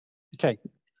Okay.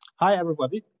 Hi,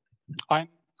 everybody. I'm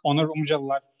Onur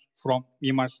Umcalılar from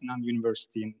Mimar Sinan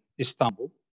University in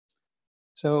Istanbul.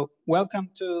 So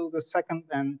welcome to the second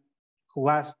and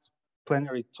last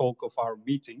plenary talk of our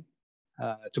meeting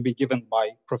to be given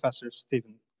by Professor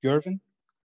Stephen Girvin.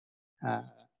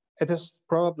 It is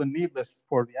probably needless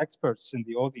for the experts in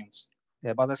the audience,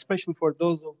 but especially for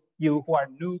those of you who are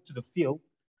new to the field,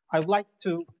 I would like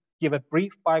to give a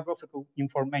brief biographical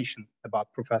information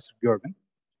about Professor Girvin.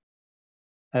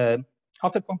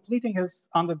 After completing his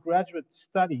undergraduate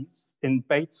studies in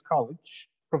Bates College,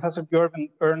 Professor Girvin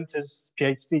earned his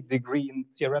PhD degree in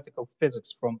theoretical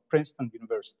physics from Princeton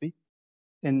University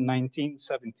in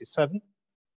 1977,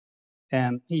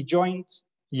 and he joined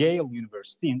Yale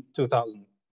University in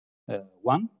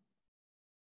 2001,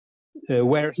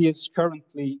 where he is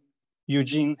currently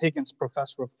Eugene Higgins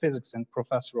Professor of Physics and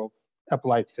Professor of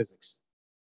Applied Physics.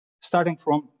 Starting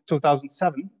from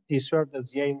 2007, he served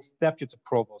as Yale's Deputy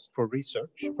Provost for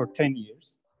Research for 10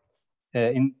 years.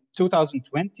 In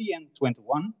 2020 and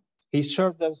 21, he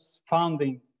served as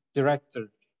founding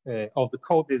director of the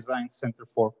Co-Design Center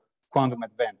for Quantum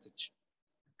Advantage.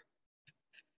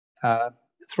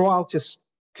 Throughout his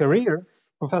career,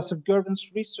 Professor Girvin's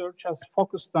research has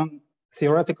focused on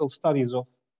theoretical studies of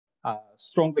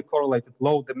strongly correlated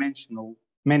low-dimensional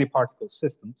many-particle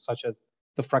systems, such as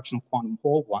the fractional quantum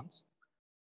Hall ones.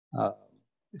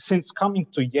 Since coming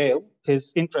to Yale,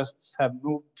 his interests have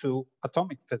moved to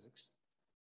atomic physics,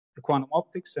 quantum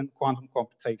optics, and quantum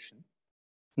computation.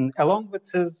 And along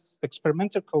with his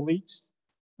experimental colleagues,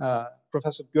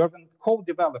 Professor Girvin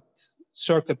co-developed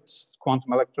circuit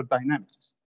quantum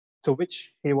electrodynamics, to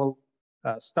which he will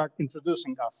start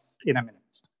introducing us in a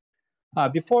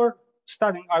minute. Before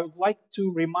starting, I would like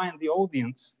to remind the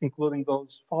audience, including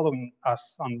those following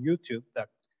us on YouTube, that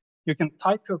you can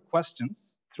type your questions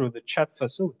through the chat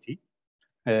facility,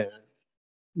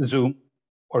 Zoom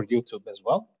or YouTube as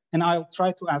well, and I'll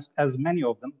try to ask as many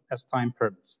of them as time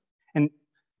permits. And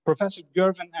Professor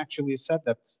Girvin actually said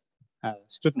that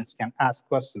students can ask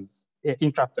questions,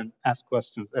 interrupt and ask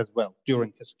questions as well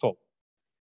during his talk.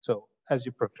 So as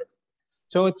you prefer.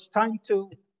 So it's time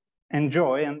to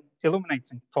enjoy an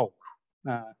illuminating talk.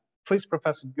 Please,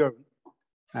 Professor Girvin,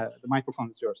 the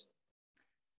microphone is yours.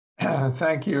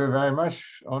 Thank you very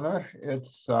much, Onur.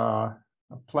 It's a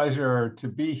pleasure to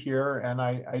be here, and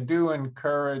I do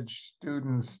encourage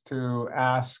students to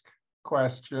ask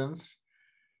questions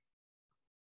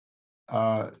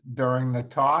during the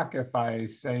talk. If I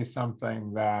say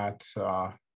something that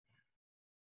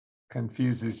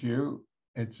confuses you,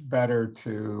 it's better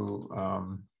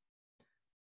to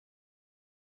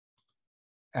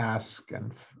ask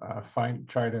and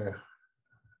try to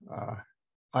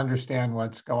understand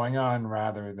what's going on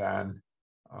rather than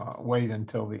wait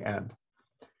until the end.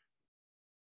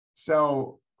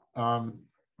 So, I'm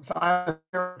a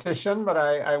theoretician, but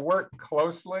I work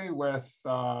closely with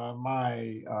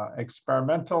my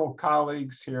experimental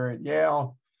colleagues here at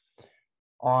Yale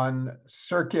on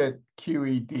circuit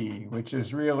QED, which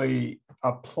is really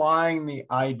applying the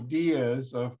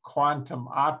ideas of quantum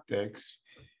optics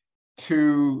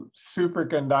to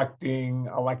superconducting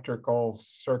electrical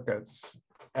circuits,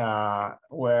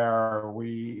 where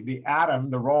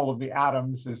the role of the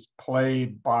atoms is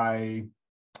played by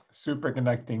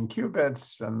superconducting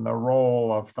qubits, and the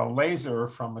role of the laser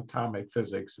from atomic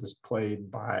physics is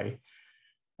played by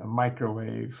a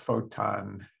microwave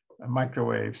photon, a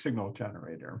microwave signal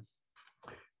generator.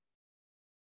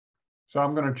 So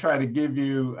I'm going to try to give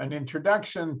you an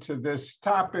introduction to this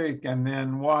topic and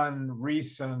then one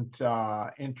recent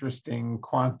interesting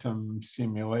quantum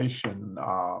simulation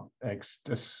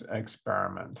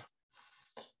experiment.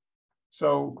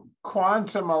 So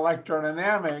quantum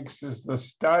electrodynamics is the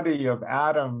study of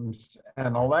atoms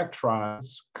and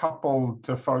electrons coupled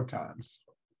to photons.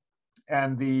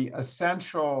 And the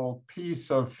essential piece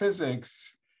of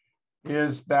physics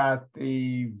is that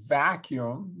the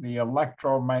vacuum, the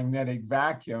electromagnetic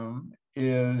vacuum,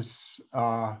 is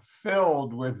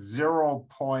filled with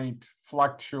 0-point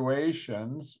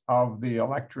fluctuations of the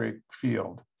electric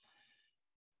field.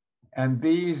 And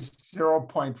these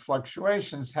 0-point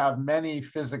fluctuations have many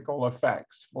physical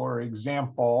effects. For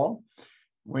example,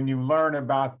 when you learn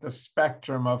about the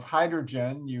spectrum of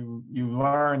hydrogen, you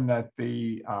learn that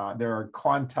there are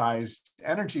quantized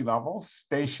energy levels,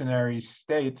 stationary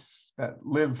states that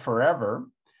live forever.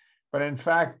 But in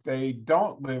fact, they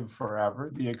don't live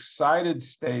forever. The excited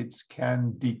states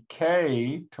can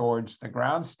decay towards the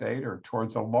ground state or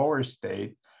towards a lower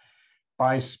state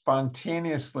by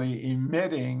spontaneously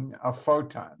emitting a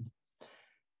photon.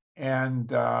 And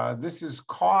this is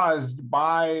caused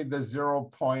by the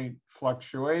 0-point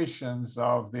fluctuations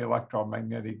of the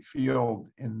electromagnetic field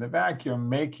in the vacuum,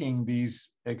 making these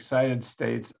excited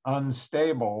states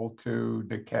unstable to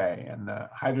decay. And the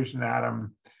hydrogen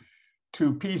atom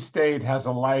 2p state has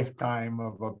a lifetime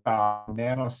of about a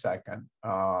nanosecond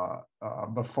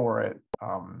before it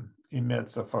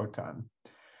emits a photon.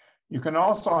 You can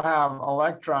also have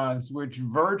electrons which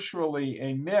virtually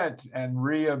emit and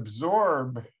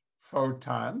reabsorb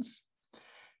photons.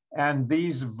 And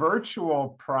these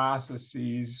virtual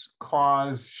processes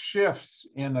cause shifts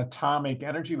in atomic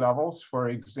energy levels. For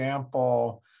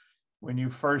example, when you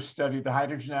first study the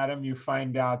hydrogen atom, you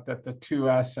find out that the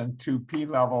 2s and 2p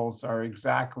levels are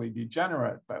exactly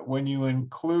degenerate. But when you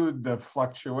include the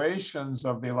fluctuations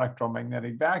of the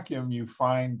electromagnetic vacuum, you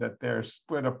find that they're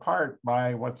split apart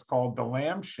by what's called the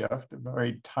Lamb shift, a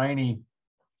very tiny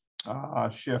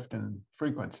shift in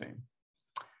frequency.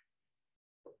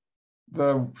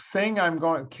 The thing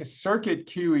circuit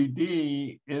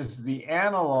QED is the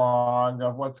analog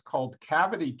of what's called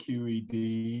cavity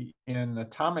QED in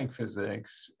atomic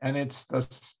physics. And it's the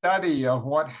study of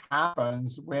what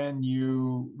happens when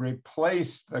you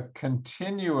replace the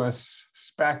continuous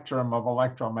spectrum of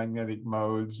electromagnetic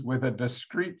modes with a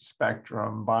discrete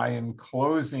spectrum by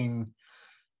enclosing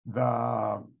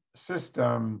the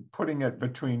system, putting it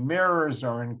between mirrors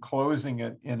or enclosing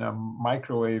it in a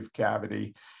microwave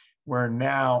cavity, where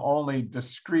now only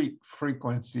discrete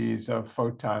frequencies of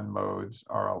photon modes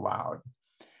are allowed.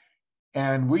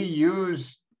 And we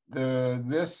use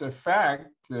this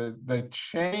effect, the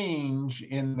change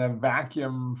in the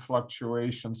vacuum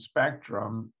fluctuation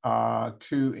spectrum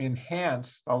to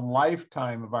enhance the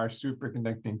lifetime of our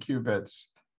superconducting qubits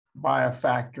by a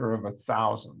factor of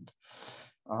 1,000.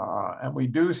 And we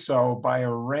do so by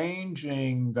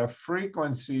arranging the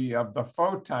frequency of the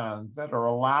photons that are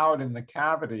allowed in the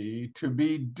cavity to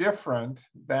be different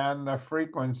than the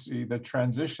frequency, the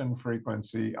transition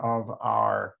frequency of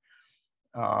our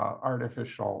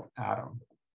artificial atom.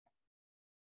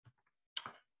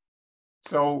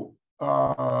 So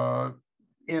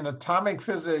in atomic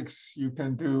physics, you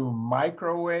can do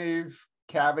microwave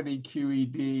cavity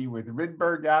QED with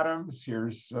Rydberg atoms.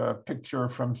 Here's a picture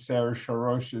from Serge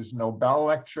Haroche's Nobel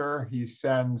lecture. He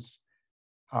sends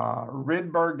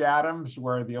Rydberg atoms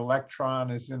where the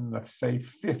electron is in the, say,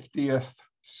 50th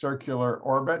circular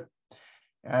orbit.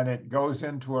 And it goes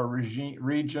into a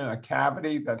region, a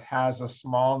cavity that has a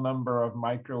small number of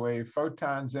microwave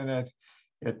photons in it.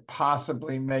 It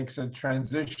possibly makes a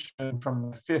transition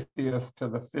from the 50th to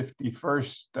the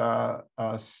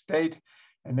 51st state.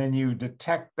 And then you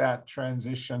detect that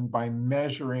transition by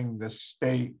measuring the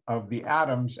state of the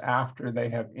atoms after they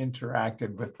have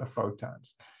interacted with the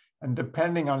photons. And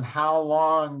depending on how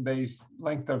long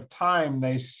length of time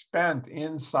they spent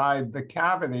inside the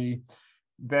cavity,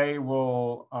 they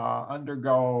will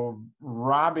undergo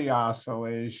Rabi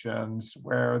oscillations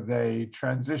where they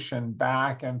transition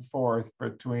back and forth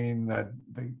between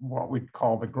what we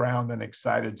call the ground and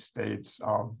excited states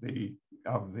of the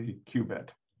qubit.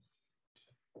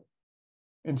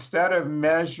 Instead of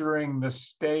measuring the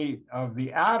state of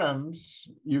the atoms,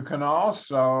 you can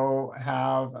also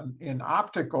have in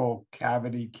optical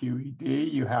cavity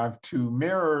QED, you have two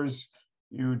mirrors.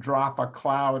 You drop a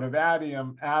cloud of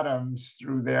atoms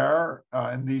through there.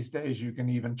 And these days, you can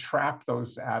even trap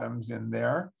those atoms in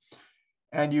there.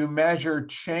 And you measure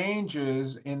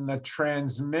changes in the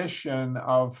transmission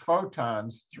of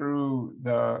photons through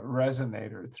the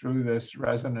resonator, through this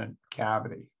resonant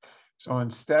cavity. So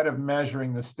instead of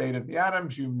measuring the state of the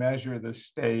atoms, you measure the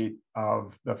state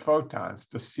of the photons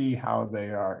to see how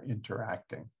they are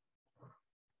interacting.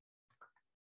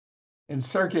 In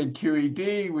circuit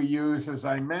QED, we use, as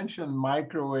I mentioned,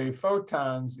 microwave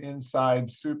photons inside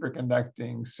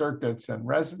superconducting circuits and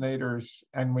resonators,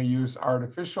 and we use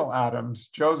artificial atoms,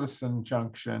 Josephson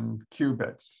junction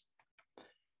qubits.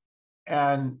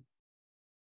 And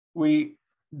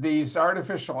these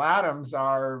artificial atoms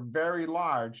are very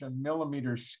large in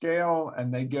millimeter scale,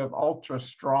 and they give ultra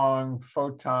strong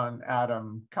photon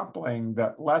atom coupling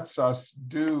that lets us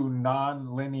do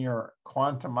nonlinear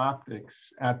quantum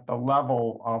optics at the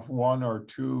level of 1 or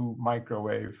 2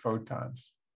 microwave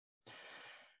photons.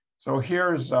 So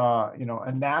here's a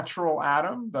natural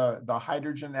atom, the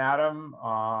hydrogen atom,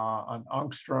 an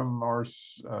angstrom or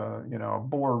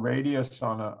Bohr radius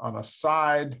on a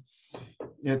side.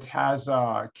 It has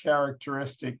a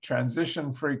characteristic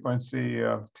transition frequency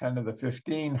of 10 to the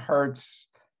 15 hertz,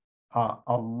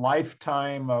 a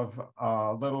lifetime of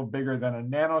a little bigger than a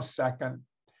nanosecond.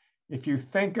 If you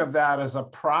think of that as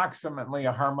approximately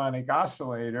a harmonic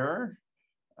oscillator,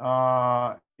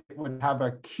 would have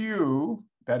a Q,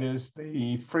 that is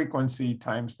the frequency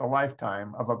times the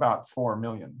lifetime, of about 4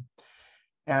 million.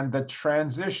 And the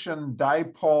transition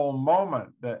dipole moment,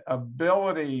 the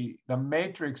ability, the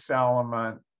matrix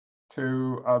element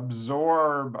to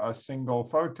absorb a single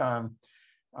photon,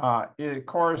 it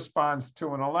corresponds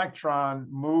to an electron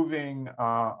moving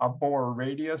a Bohr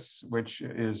radius, which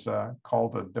is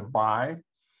called a Debye.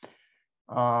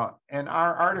 And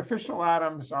our artificial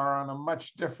atoms are on a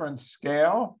much different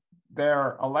scale.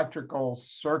 They're electrical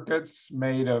circuits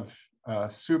made of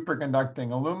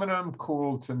superconducting aluminum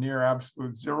cooled to near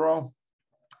absolute zero.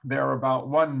 They're about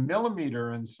 1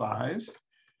 millimeter in size.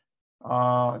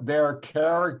 Their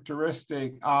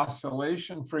characteristic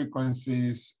oscillation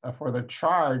frequencies for the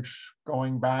charge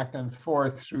going back and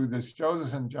forth through this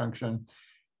Josephson junction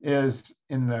is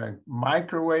in the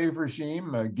microwave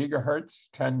regime, gigahertz,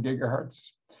 10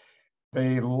 gigahertz.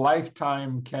 The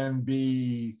lifetime can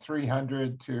be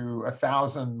 300 to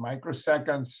 1,000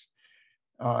 microseconds,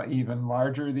 even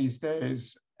larger these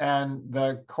days. And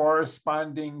the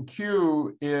corresponding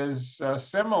Q is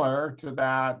similar to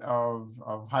that of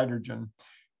hydrogen.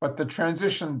 But the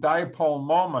transition dipole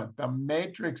moment, the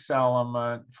matrix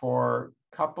element for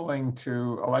coupling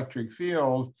to electric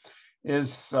field,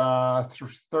 is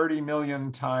 30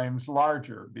 million times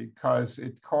larger because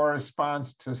it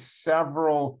corresponds to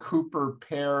several Cooper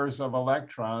pairs of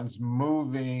electrons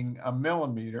moving a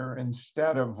millimeter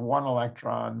instead of one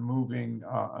electron moving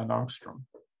an angstrom.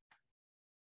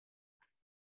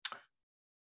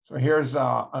 So here's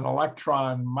an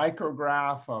electron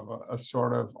micrograph of a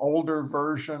sort of older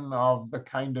version of the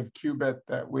kind of qubit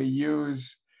that we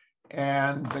use.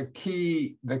 And the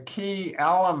key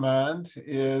element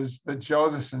is the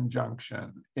Josephson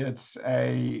junction. It's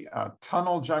a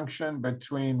tunnel junction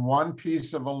between one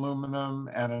piece of aluminum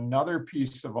and another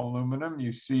piece of aluminum.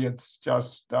 You see it's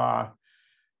just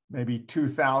maybe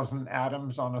 2,000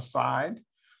 atoms on a side.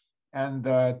 And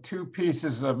the two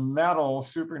pieces of metal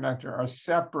superconductor are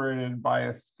separated by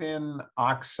a thin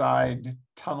oxide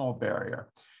tunnel barrier,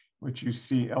 which you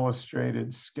see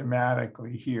illustrated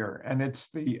schematically here. And it's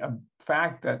the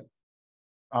fact that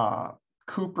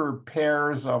Cooper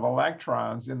pairs of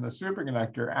electrons in the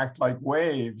superconductor act like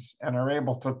waves and are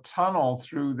able to tunnel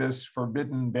through this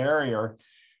forbidden barrier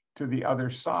to the other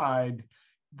side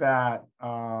that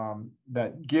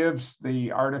gives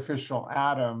the artificial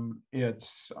atom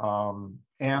its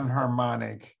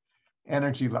anharmonic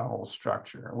energy level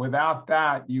structure. Without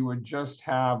that, you would just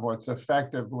have what's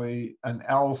effectively an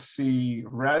LC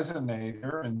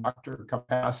resonator, inductor,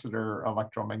 capacitor,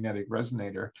 electromagnetic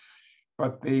resonator.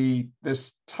 But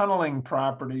this tunneling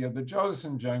property of the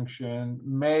Josephson junction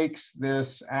makes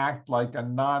this act like a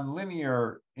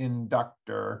nonlinear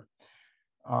inductor,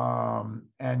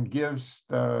 and gives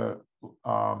the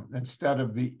instead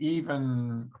of the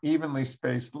evenly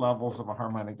spaced levels of a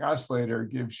harmonic oscillator,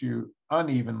 gives you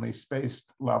unevenly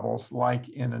spaced levels like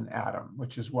in an atom,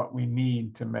 which is what we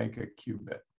need to make a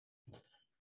qubit.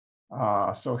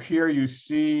 So here you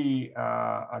see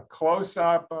a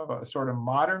close-up of a sort of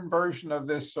modern version of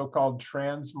this so-called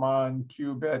transmon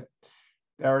qubit.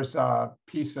 There's a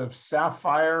piece of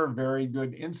sapphire, very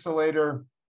good insulator.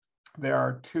 There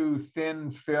are two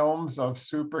thin films of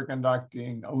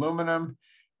superconducting aluminum,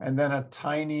 and then a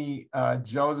tiny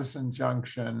Josephson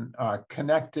junction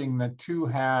connecting the two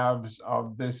halves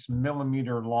of this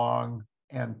millimeter-long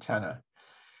antenna.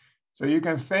 So you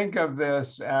can think of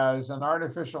this as an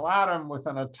artificial atom with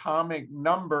an atomic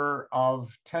number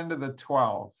of 10 to the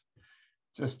 12.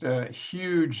 Just a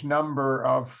huge number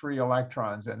of free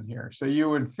electrons in here. So you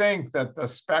would think that the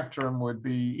spectrum would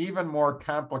be even more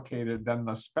complicated than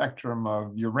the spectrum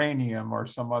of uranium or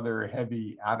some other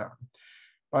heavy atom.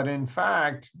 But in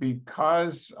fact,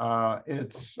 because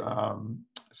it's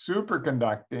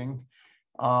superconducting,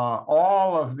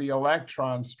 all of the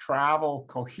electrons travel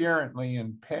coherently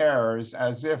in pairs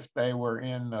as if they were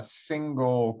in a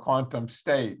single quantum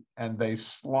state, and they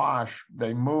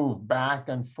move back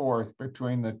and forth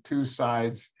between the two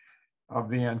sides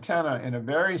of the antenna in a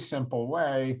very simple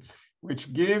way,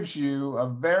 which gives you a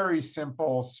very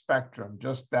simple spectrum,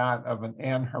 just that of an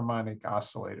anharmonic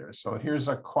oscillator. So here's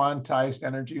a quantized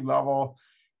energy level,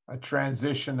 a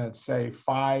transition at say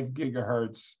 5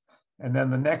 gigahertz. And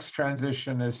then the next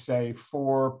transition is, say,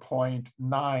 4.9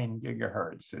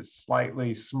 gigahertz. It's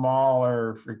slightly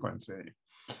smaller frequency.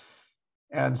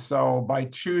 And so by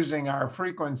choosing our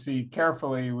frequency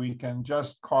carefully, we can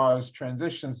just cause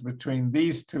transitions between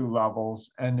these two levels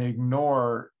and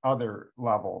ignore other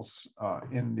levels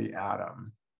in the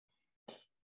atom.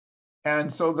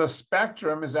 And so the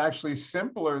spectrum is actually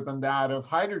simpler than that of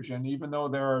hydrogen, even though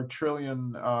there are a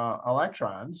trillion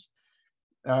electrons.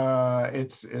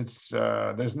 There's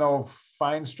no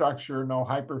fine structure, no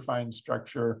hyperfine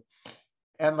structure.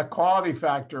 And the quality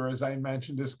factor, as I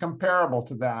mentioned, is comparable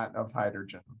to that of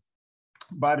hydrogen.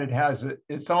 But it has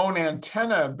its own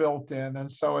antenna built in, and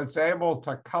so it's able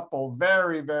to couple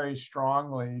very, very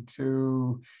strongly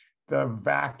to the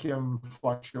vacuum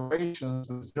fluctuations,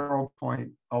 the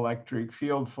 0-point electric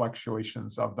field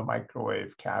fluctuations of the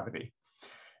microwave cavity.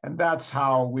 And that's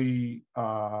how we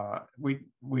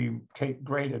take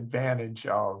great advantage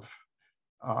of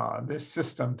this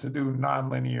system to do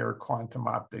nonlinear quantum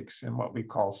optics in what we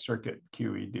call circuit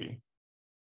QED.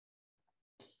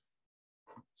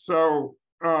 So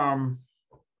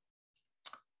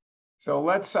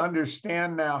let's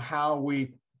understand now how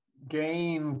we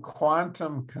gain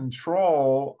quantum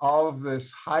control of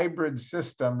this hybrid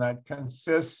system that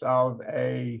consists of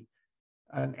an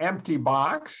empty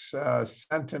box, a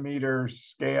centimeter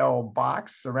scale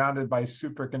box surrounded by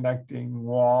superconducting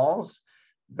walls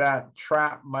that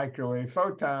trap microwave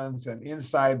photons, and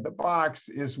inside the box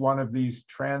is one of these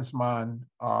transmon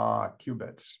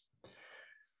qubits.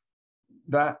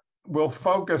 That will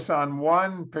focus on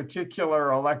one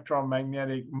particular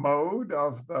electromagnetic mode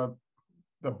of the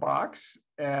box,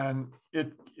 and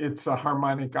it's a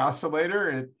harmonic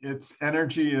oscillator. Its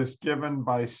energy is given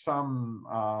by some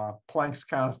Planck's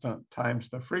constant times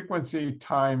the frequency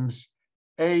times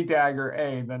A dagger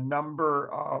A, the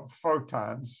number of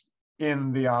photons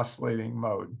in the oscillating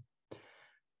mode.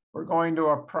 We're going to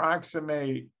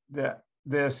approximate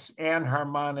this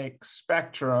anharmonic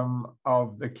spectrum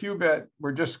of the qubit.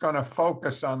 We're just going to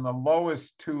focus on the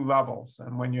lowest two levels.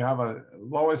 And when you have a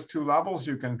lowest two levels,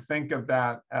 you can think of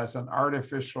that as an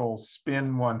artificial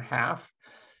spin 1/2.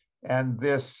 And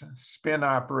this spin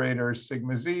operator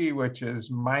sigma z, which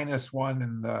is -1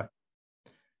 in the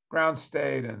ground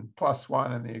state and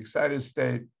 +1 in the excited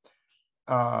state,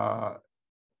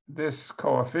 this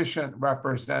coefficient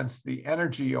represents the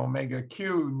energy omega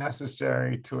q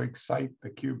necessary to excite the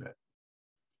qubit.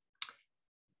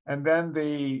 And then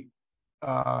the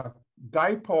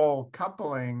dipole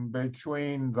coupling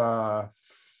between the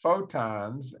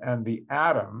photons and the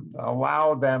atom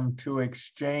allow them to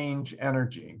exchange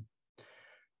energy.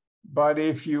 But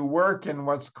if you work in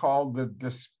what's called the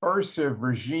dispersive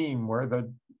regime, where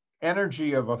the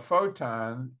energy of a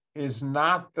photon is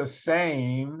not the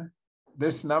same,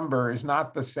 this number is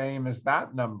not the same as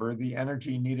that number, the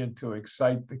energy needed to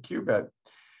excite the qubit,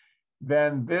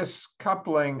 then this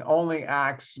coupling only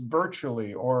acts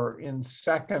virtually or in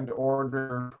second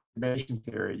order perturbation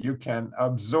theory. You can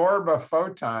absorb a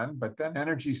photon, but then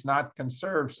energy is not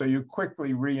conserved, so you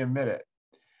quickly re-emit it.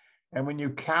 And when you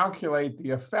calculate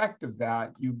the effect of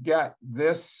that, you get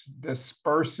this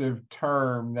dispersive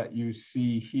term that you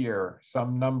see here,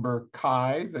 some number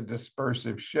chi, the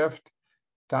dispersive shift,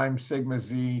 times sigma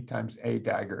z times A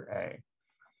dagger A.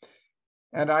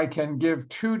 And I can give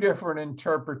two different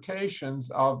interpretations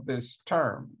of this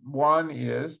term. One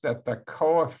is that the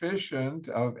coefficient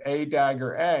of A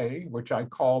dagger A, which I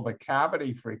call the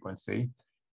cavity frequency,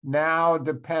 now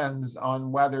depends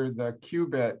on whether the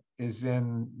qubit is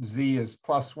in Z is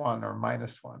 +1 or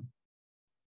 -1.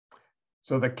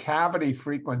 So the cavity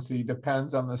frequency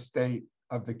depends on the state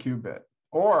of the qubit.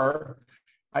 Or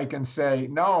I can say,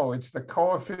 no, it's the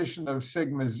coefficient of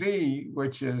sigma z,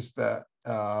 which is the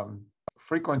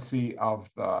frequency of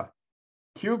the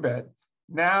qubit,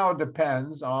 now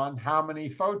depends on how many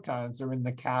photons are in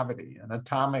the cavity. And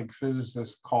atomic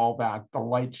physicists call that the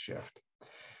light shift.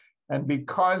 And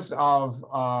because of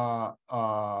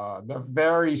the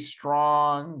very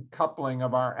strong coupling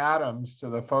of our atoms to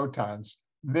the photons,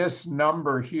 this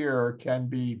number here can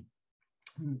be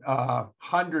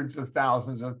hundreds of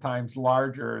thousands of times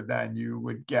larger than you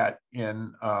would get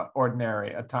in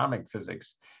ordinary atomic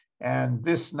physics. And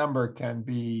this number can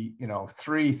be,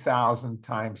 3,000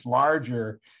 times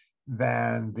larger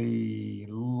than the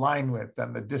line width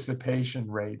and the dissipation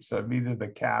rates of either the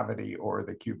cavity or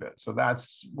the qubit. So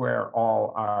that's where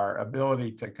all our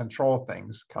ability to control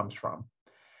things comes from.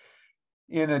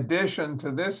 In addition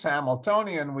to this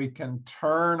Hamiltonian, we can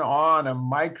turn on a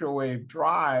microwave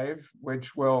drive,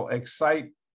 which will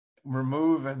excite,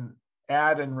 remove, and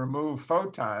add and remove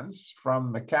photons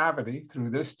from the cavity through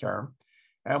this term.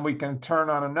 And we can turn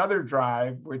on another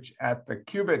drive, which at the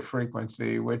qubit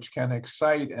frequency, which can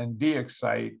excite and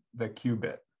de-excite the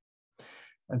qubit.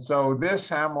 And so this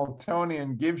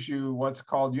Hamiltonian gives you what's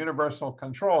called universal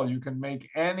control. You can make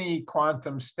any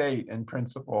quantum state in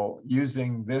principle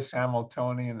using this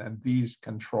Hamiltonian and these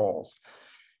controls.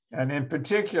 And in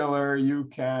particular, you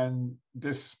can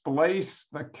displace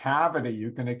the cavity.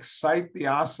 You can excite the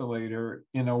oscillator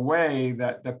in a way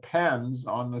that depends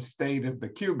on the state of the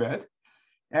qubit.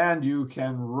 And you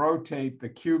can rotate the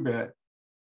qubit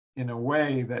in a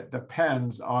way that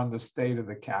depends on the state of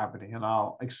the cavity. And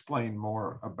I'll explain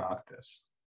more about this.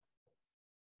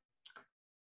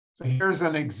 So here's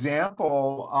an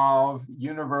example of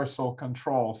universal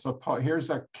control. So here's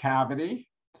a cavity,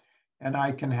 and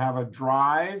I can have a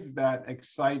drive that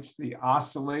excites the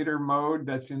oscillator mode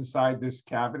that's inside this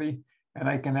cavity. And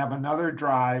I can have another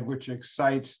drive which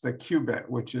excites the qubit,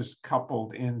 which is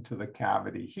coupled into the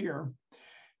cavity here.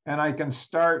 And I can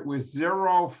start with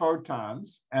 0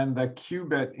 photons and the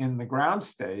qubit in the ground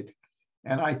state.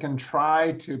 And I can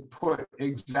try to put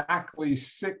exactly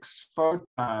 6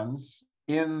 photons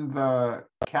in the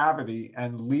cavity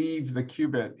and leave the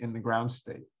qubit in the ground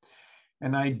state.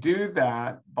 And I do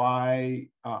that by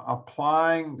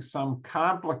applying some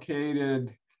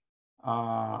complicated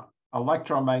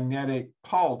electromagnetic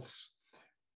pulse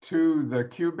to the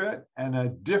qubit and a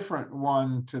different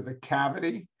one to the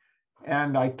cavity.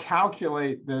 And I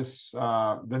calculate this,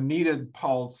 the needed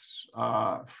pulse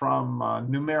from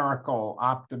numerical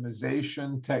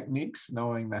optimization techniques,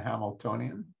 knowing the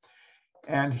Hamiltonian.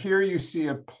 And here you see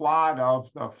a plot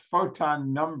of the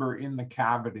photon number in the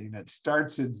cavity. And it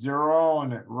starts at 0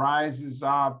 and it rises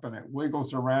up and it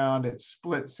wiggles around. It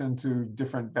splits into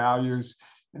different values.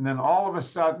 And then all of a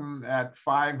sudden at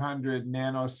 500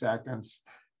 nanoseconds,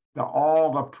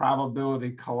 all the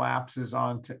probability collapses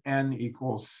onto n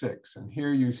equals 6. And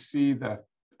here you see the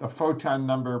photon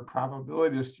number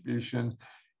probability distribution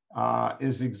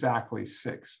is exactly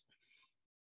 6.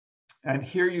 And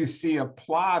here you see a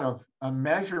plot of a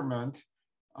measurement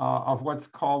of what's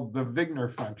called the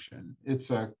Wigner function.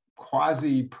 It's a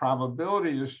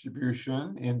quasi-probability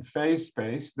distribution in phase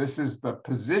space. This is the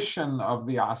position of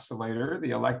the oscillator, the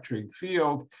electric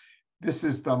field. This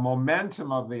is the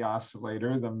momentum of the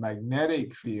oscillator, the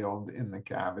magnetic field in the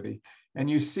cavity. And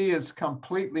you see it's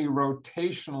completely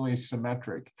rotationally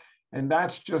symmetric. And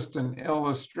that's just an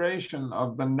illustration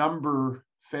of the number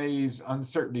phase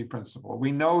uncertainty principle.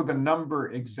 We know the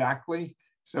number exactly,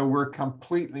 so we're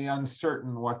completely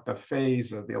uncertain what the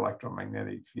phase of the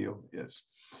electromagnetic field is.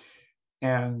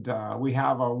 And we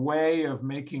have a way of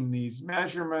making these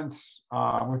measurements,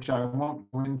 which I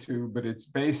won't go into, but it's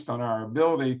based on our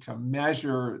ability to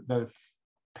measure the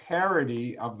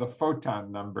parity of the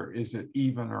photon number. Is it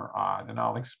even or odd? And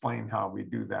I'll explain how we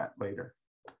do that later.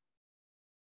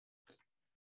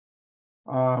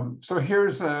 So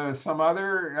here's some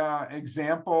other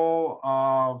example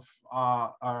of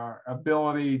our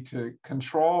ability to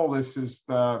control. This is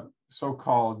the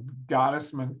so-called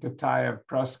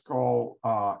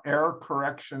Gottesman-Kitaev-Preskal error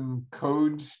correction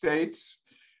code states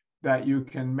that you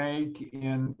can make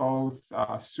in both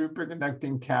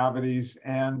superconducting cavities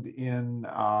and in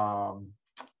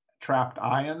trapped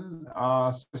ion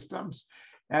systems.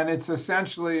 And it's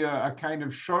essentially a kind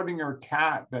of Schrodinger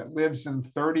cat that lives in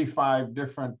 35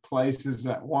 different places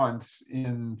at once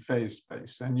in phase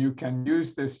space. And you can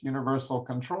use this universal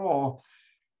control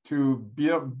to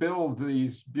build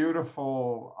these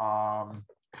beautiful,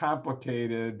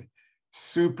 complicated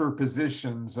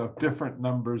superpositions of different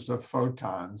numbers of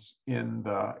photons in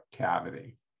the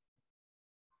cavity.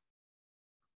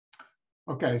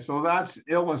 Okay, so that's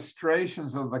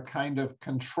illustrations of the kind of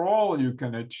control you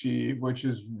can achieve, which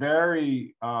is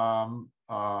very,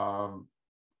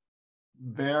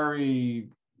 very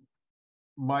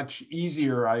much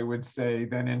easier, I would say,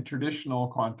 than in traditional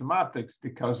quantum optics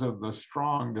because of the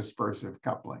strong dispersive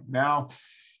coupling. Now,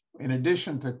 in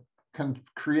addition to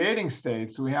creating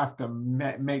states, we have to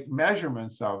make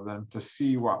measurements of them to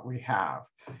see what we have.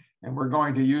 And we're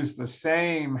going to use the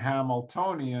same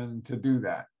Hamiltonian to do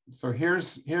that. So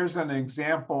here's an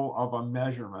example of a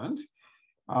measurement.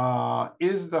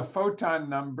 Is the photon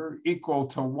number equal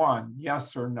to 1,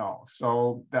 yes or no?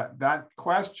 So that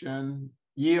question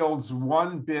yields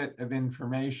 1 bit of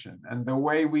information. And the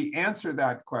way we answer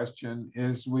that question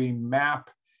is we map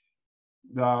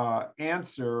the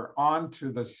answer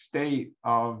onto the state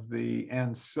of the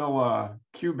ancilla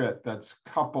qubit that's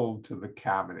coupled to the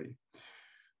cavity.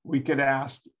 We could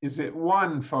ask, is it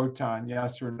 1 photon,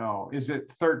 yes or no? Is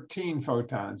it 13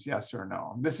 photons, yes or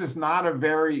no? This is not a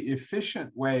very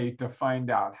efficient way to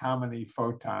find out how many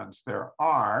photons there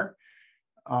are.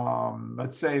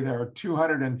 Let's say there are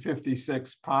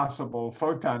 256 possible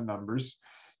photon numbers.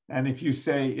 And if you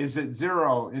say, is it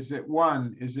 0? Is it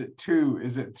 1? Is it 2?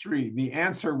 Is it 3? The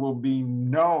answer will be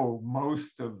no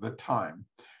most of the time.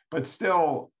 But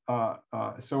still,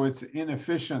 so it's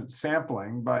inefficient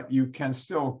sampling, but you can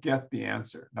still get the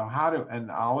answer. Now,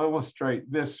 and I'll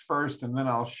illustrate this first, and then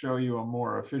I'll show you a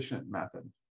more efficient method.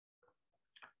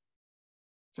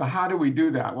 So how do we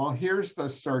do that? Well, here's the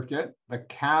circuit. The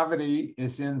cavity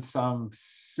is in some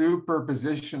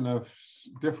superposition of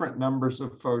different numbers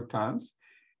of photons.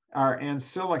 Our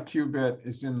ancilla qubit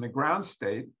is in the ground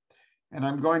state. And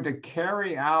I'm going to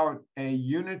carry out a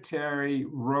unitary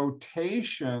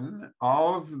rotation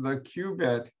of the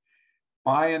qubit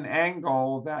by an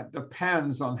angle that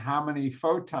depends on how many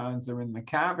photons are in the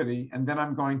cavity. And then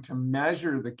I'm going to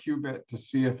measure the qubit to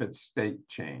see if its state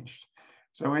changed.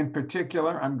 So in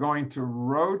particular, I'm going to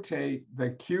rotate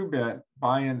the qubit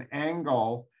by an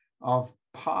angle of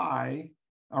pi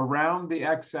around the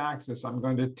x-axis. I'm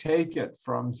going to take it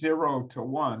from 0 to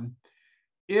 1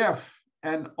 if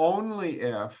and only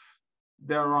if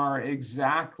there are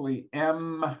exactly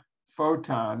m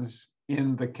photons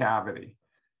in the cavity.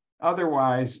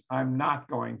 Otherwise, I'm not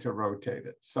going to rotate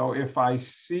it. So if I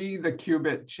see the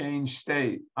qubit change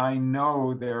state, I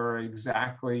know there are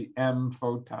exactly m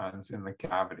photons in the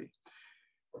cavity.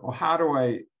 Well,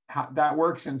 that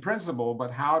works in principle,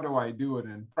 but how do I do it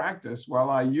in practice?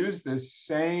 Well, I use this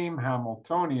same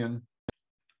Hamiltonian,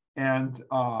 and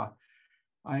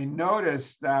I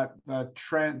noticed that the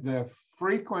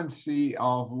frequency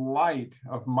of light,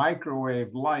 of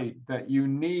microwave light, that you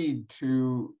need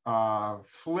to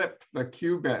flip the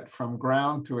qubit from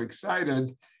ground to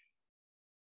excited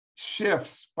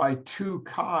shifts by 2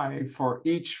 chi for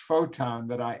each photon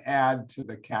that I add to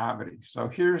the cavity. So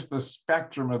here's the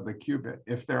spectrum of the qubit.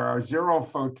 If there are 0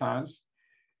 photons,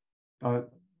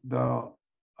 the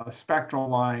spectral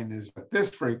line is at this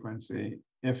frequency.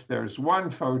 If there's 1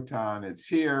 photon, it's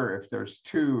here. If there's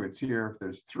 2, it's here. If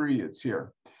there's 3, it's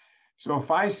here. So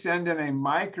if I send in a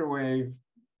microwave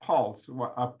pulse,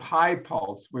 a pi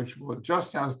pulse, which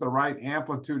just has the right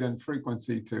amplitude and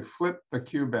frequency to flip the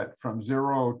qubit from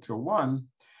 0 to 1,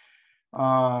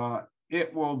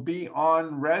 it will be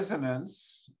on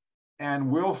resonance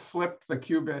and will flip the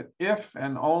qubit if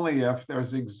and only if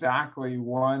there's exactly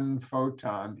 1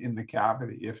 photon in the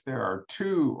cavity. If there are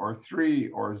 2 or 3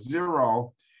 or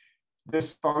 0,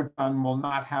 this photon will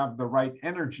not have the right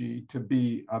energy to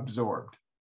be absorbed.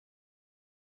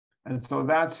 And so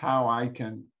that's how I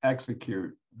can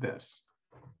execute this.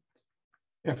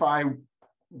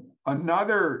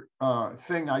 Another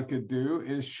thing I could do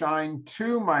is shine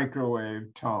 2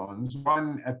 microwave tones,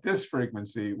 one at this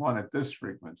frequency, one at this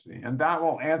frequency. And that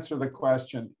will answer the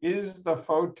question, is the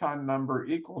photon number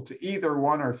equal to either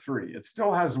 1 or 3? It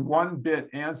still has 1-bit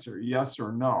answer, yes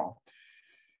or no.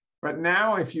 But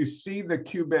now if you see the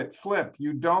qubit flip,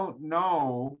 you don't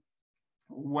know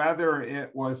whether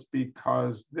it was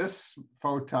because this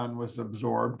photon was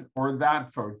absorbed or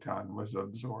that photon was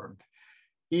absorbed.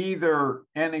 Either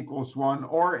n equals 1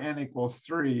 or n equals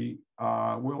 3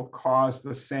 will cause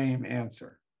the same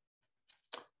answer.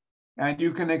 And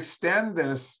you can extend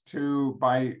this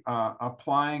by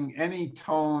applying any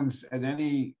tones at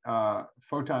any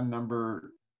photon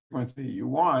number frequency you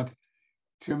want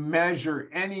to measure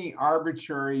any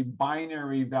arbitrary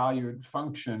binary valued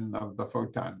function of the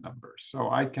photon number. So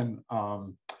I can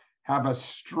have a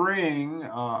string,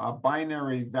 a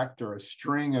binary vector, a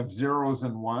string of 0s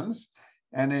and 1s.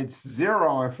 And it's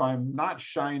 0 if I'm not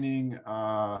shining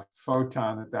a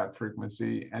photon at that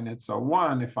frequency, and it's a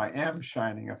 1 if I am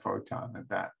shining a photon at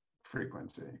that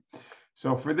frequency.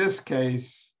 So for this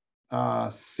case,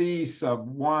 C sub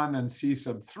 1 and C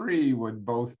sub 3 would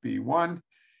both be 1.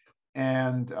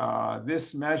 And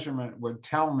this measurement would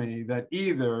tell me that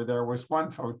either there was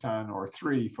 1 photon or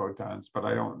 3 photons, but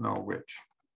I don't know which.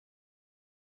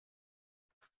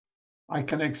 I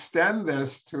can extend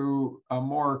this to a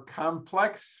more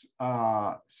complex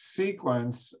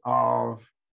sequence of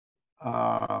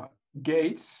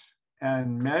gates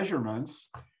and measurements,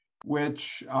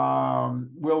 which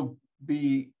will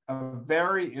be a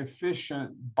very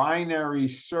efficient binary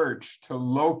search to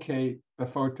locate the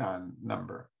photon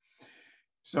number.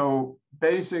 So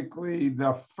basically,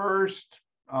 the first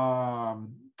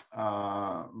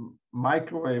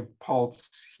microwave pulse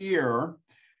here,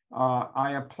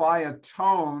 I apply a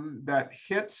tone that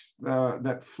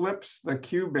that flips the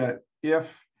qubit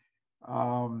if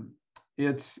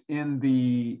it's in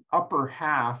the upper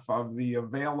half of the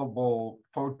available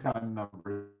photon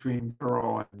number between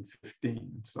 0 and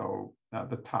 15, so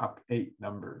the top 8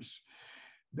 numbers.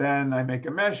 Then I make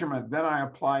a measurement. Then I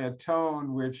apply a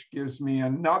tone, which gives me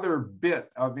another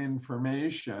bit of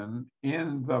information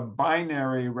in the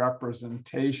binary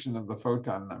representation of the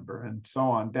photon number, and so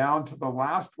on, down to the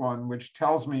last one, which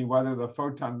tells me whether the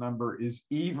photon number is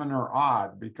even or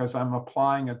odd, because I'm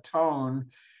applying a tone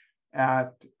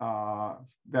at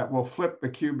that will flip the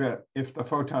qubit if the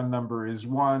photon number is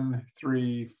 1,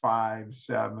 3, 5,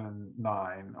 7,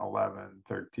 9, 11,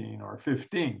 13, or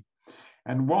 15.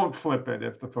 And won't flip it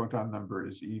if the photon number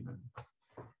is even.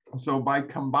 So by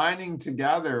combining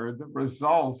together the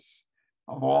results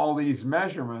of all these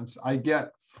measurements, I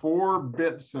get 4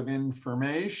 bits of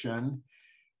information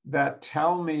that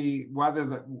tell me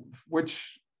whether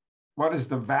what is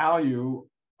the value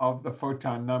of the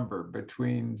photon number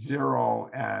between 0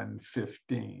 and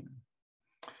 15.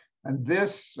 And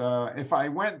this, if I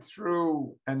went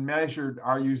through and measured,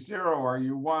 are you 0, are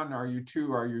you 1, are you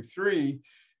 2, are you 3,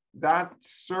 that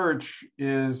search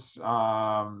is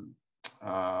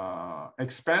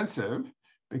expensive,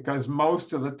 because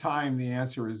most of the time the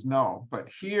answer is no. But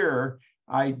here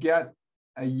I get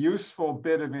a useful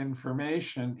bit of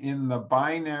information in the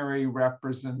binary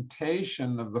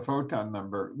representation of the photon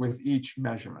number with each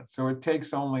measurement. So it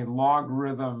takes only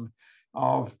logarithm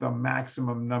of the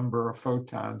maximum number of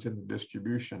photons in the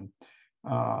distribution,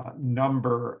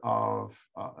 number of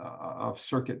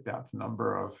circuit depth,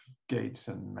 number of gates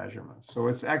and measurements. So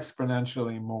it's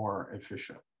exponentially more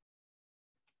efficient.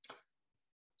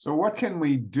 So what can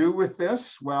we do with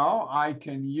this? Well, I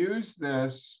can use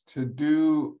this to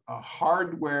do a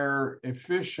hardware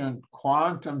efficient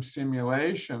quantum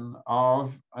simulation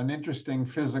of an interesting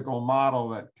physical model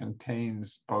that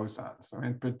contains bosons. So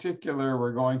in particular,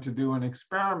 we're going to do an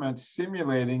experiment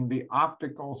simulating the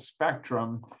optical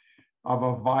spectrum of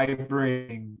a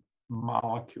vibrating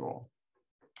molecule.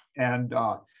 And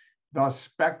the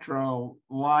spectral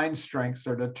line strengths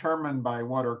are determined by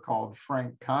what are called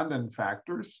Frank-Condon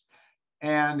factors.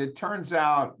 And it turns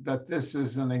out that this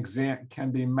is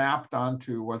can be mapped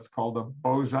onto what's called a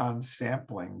boson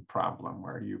sampling problem,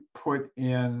 where you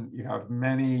have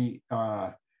many,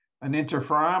 an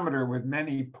interferometer with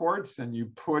many ports, and you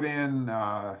put in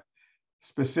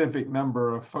specific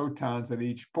number of photons at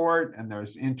each port, and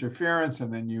there's interference,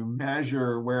 and then you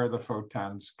measure where the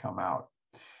photons come out.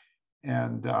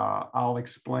 And I'll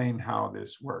explain how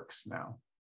this works now.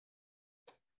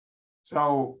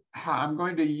 So I'm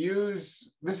going to use,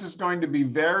 this is going to be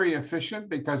very efficient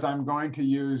because I'm going to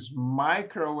use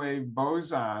microwave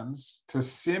bosons to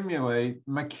simulate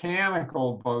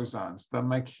mechanical bosons, the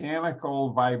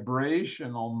mechanical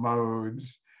vibrational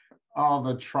modes of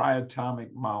a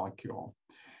triatomic molecule.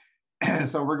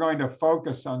 So we're going to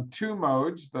focus on 2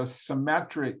 modes: the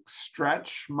symmetric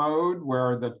stretch mode,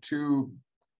 where the 2,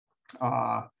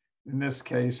 in this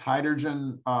case,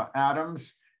 hydrogen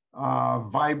atoms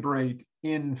vibrate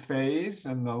in phase,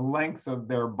 and the length of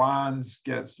their bonds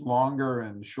gets longer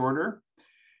and shorter.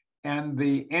 And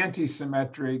the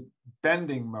antisymmetric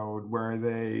bending mode, where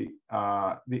the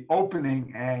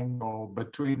opening angle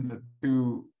between the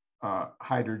 2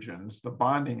 hydrogens, the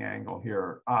bonding angle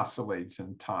here, oscillates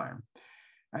in time.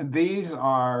 And these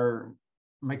are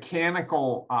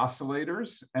mechanical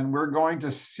oscillators, and we're going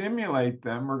to simulate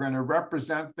them. We're going to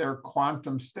represent their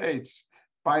quantum states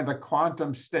by the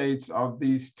quantum states of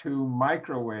these 2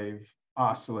 microwave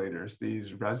oscillators,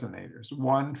 these resonators,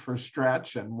 one for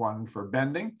stretch and one for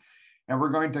bending. And we're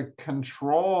going to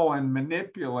control and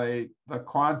manipulate the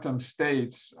quantum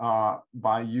states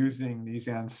by using these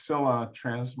ancilla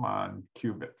transmon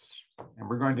qubits. And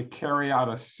we're going to carry out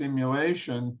a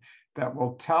simulation that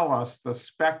will tell us the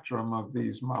spectrum of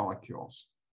these molecules.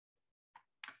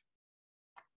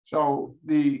 So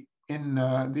the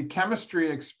chemistry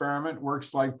experiment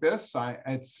works like this.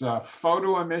 It's a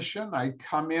photo emission. I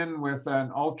come in with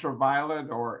an ultraviolet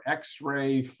or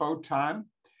X-ray photon,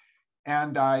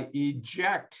 and I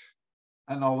eject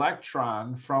an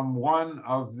electron from one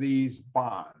of these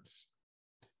bonds.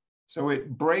 So it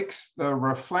breaks the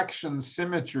reflection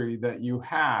symmetry that you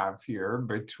have here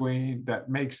between, that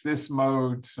makes this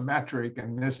mode symmetric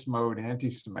and this mode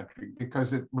antisymmetric,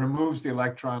 because it removes the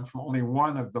electron from only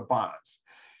one of the bonds.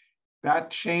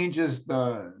 That changes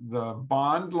the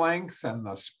bond length and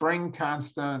the spring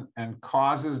constant and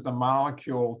causes the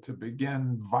molecule to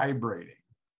begin vibrating.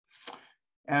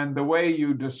 And the way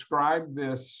you describe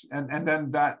this, and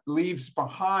then that leaves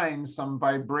behind some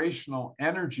vibrational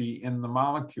energy in the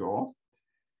molecule.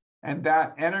 And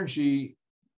that energy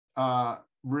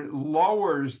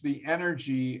lowers the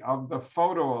energy of the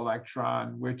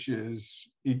photoelectron, which is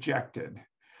ejected.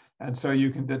 And so you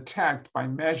can detect by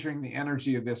measuring the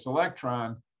energy of this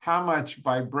electron how much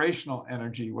vibrational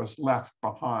energy was left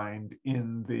behind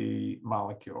in the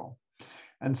molecule.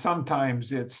 And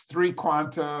sometimes it's 3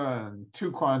 quanta and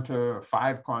 2 quanta,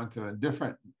 5 quanta, and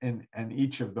different in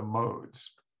each of the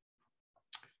modes.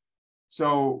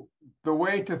 So the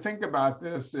way to think about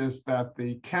this is that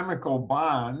the chemical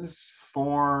bonds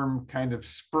form kind of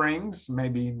springs,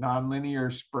 maybe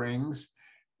nonlinear springs,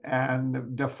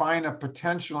 and define a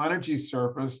potential energy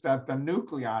surface that the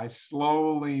nuclei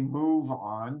slowly move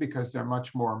on because they're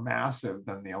much more massive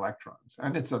than the electrons.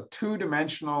 And it's a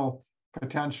 2-dimensional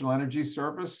potential energy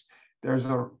surface. There's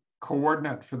a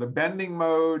coordinate for the bending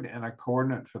mode and a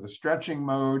coordinate for the stretching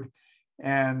mode.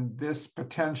 And this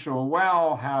potential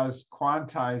well has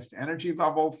quantized energy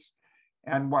levels.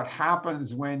 And what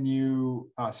happens when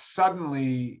you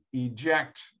suddenly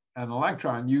eject an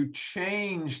electron, you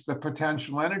change the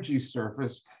potential energy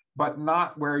surface, but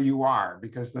not where you are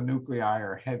because the nuclei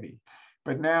are heavy.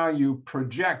 But now you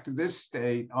project this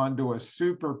state onto a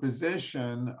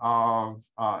superposition of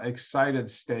excited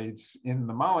states in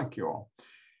the molecule.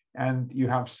 And you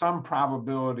have some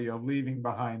probability of leaving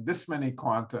behind this many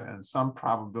quanta and some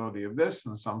probability of this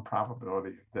and some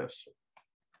probability of this.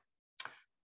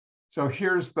 So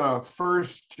here's the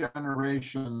first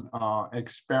generation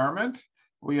experiment.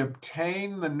 We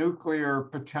obtain the nuclear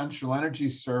potential energy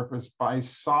surface by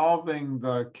solving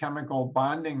the chemical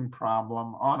bonding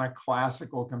problem on a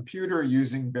classical computer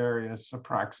using various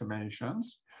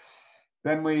approximations.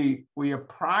 Then we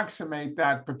approximate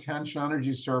that potential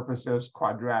energy surface as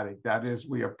quadratic. That is,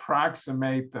 we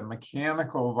approximate the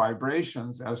mechanical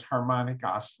vibrations as harmonic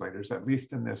oscillators, at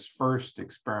least in this first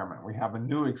experiment. We have a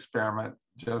new experiment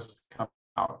just come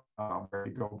out where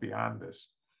we go beyond this.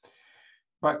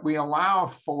 But we allow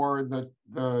for the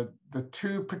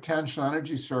 2 potential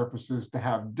energy surfaces to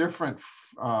have different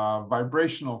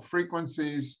vibrational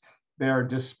frequencies. They're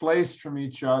displaced from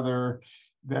each other.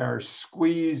 They're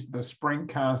squeezed. The spring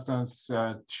constants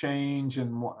change,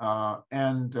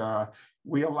 and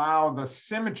we allow the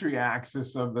symmetry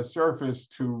axis of the surface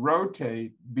to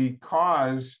rotate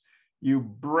because you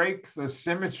break the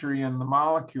symmetry in the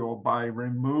molecule by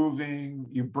removing,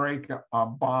 you break a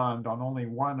bond on only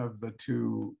one of the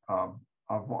two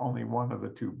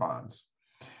bonds.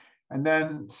 And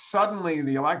then suddenly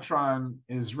the electron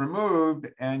is removed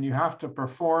and you have to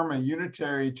perform a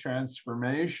unitary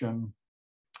transformation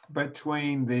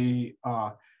between the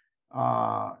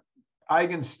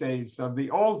eigenstates of the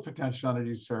old potential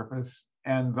energy surface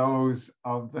and those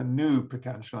of the new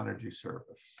potential energy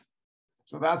surface.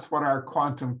 So that's what our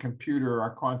quantum computer, our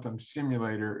quantum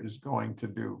simulator is going to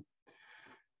do.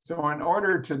 So in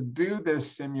order to do this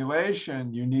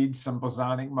simulation, you need some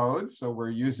bosonic modes. So we're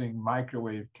using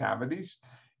microwave cavities.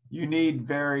 You need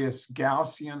various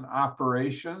Gaussian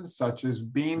operations, such as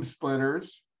beam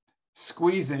splitters,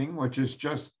 squeezing, which is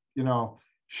just,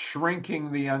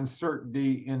 shrinking the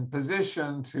uncertainty in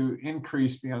position to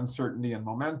increase the uncertainty in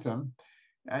momentum.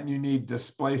 And you need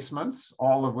displacements,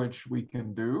 all of which we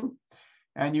can do.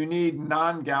 And you need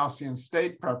non-Gaussian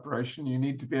state preparation. You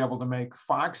need to be able to make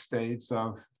Fock states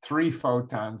of 3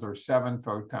 photons or 7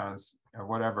 photons or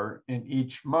whatever in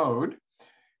each mode.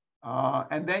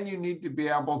 And then you need to be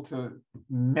able to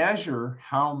measure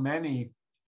how many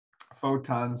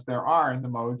photons there are in the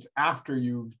modes after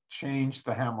you've changed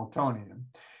the Hamiltonian.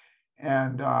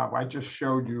 And I just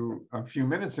showed you a few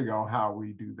minutes ago how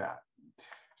we do that.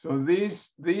 So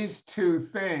these 2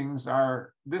 things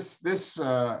are, this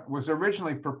was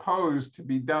originally proposed to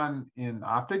be done in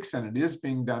optics, and it is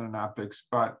being done in optics,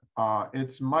 but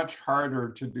it's much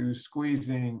harder to do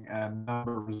squeezing and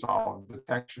number resolved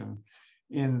detection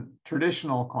in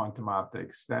traditional quantum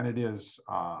optics than it is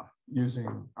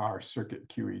using our circuit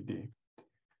QED.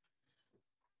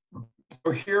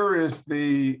 So here is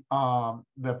the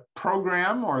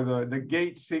program or the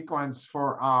gate sequence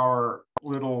for our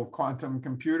little quantum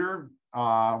computer.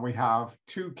 We have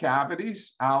 2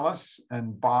 cavities, Alice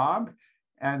and Bob,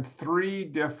 and 3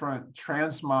 different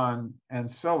transmon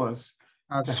ancillas.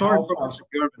 Sorry, Professor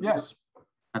Girvin. Yes.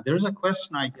 There's a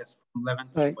question, I guess, from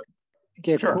Levin.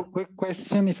 Okay, sure. Quick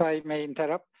question, if I may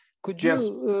interrupt. Could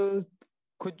you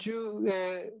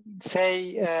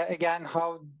say again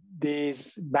how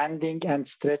these bending and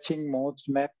stretching modes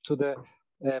map to the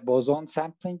boson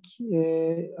sampling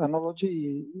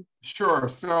analogy? Sure.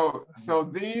 So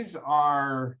these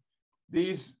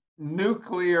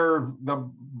nuclear, the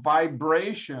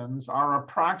vibrations are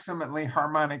approximately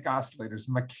harmonic oscillators,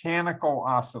 mechanical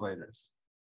oscillators.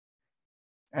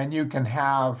 And you can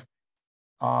have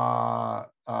 1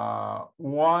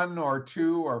 or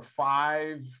 2 or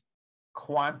 5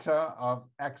 quanta of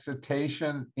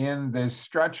excitation in this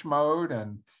stretch mode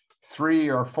and 3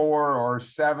 or 4 or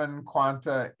 7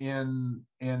 quanta in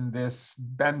this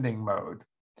bending mode.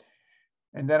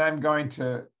 And then I'm going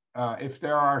to, if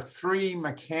there are 3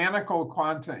 mechanical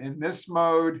quanta in this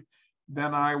mode,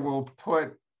 then I will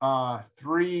put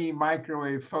 3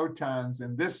 microwave photons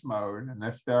in this mode. And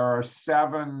if there are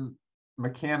 7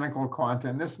 mechanical quanta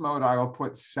in this mode, I will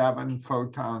put 7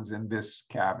 photons in this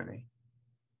cavity.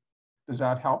 Does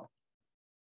that help?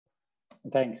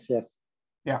 Thanks, yes.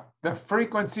 Yeah, the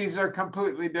frequencies are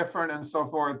completely different and so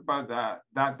forth, but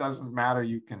that doesn't matter.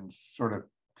 You can sort of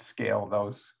scale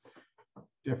those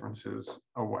differences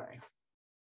away.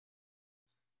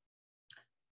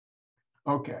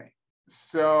 Okay,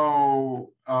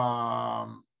 so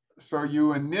so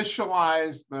you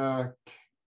initialize the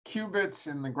qubits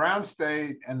in the ground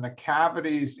state and the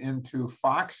cavities into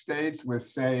Fock states with,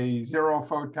 say, 0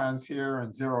 photons here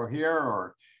and 0 here,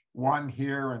 or 1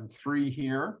 here and 3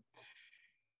 here.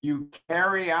 You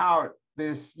carry out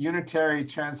this unitary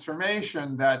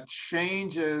transformation that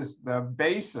changes the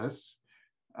basis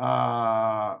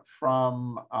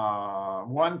from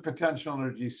one potential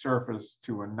energy surface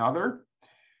to another.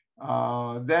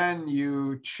 Then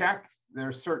you check, there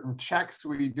are certain checks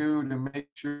we do to make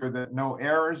sure that no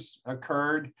errors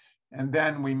occurred. And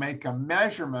then we make a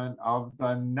measurement of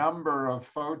the number of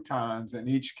photons in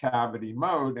each cavity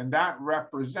mode. And that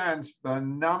represents the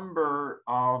number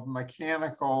of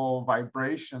mechanical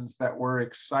vibrations that were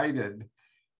excited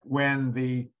when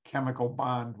the chemical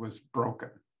bond was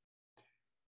broken.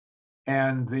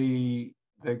 And the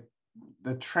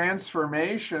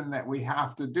transformation that we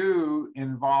have to do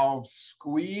involves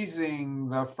squeezing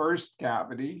the first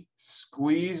cavity,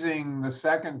 squeezing the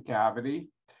second cavity,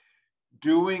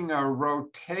 doing a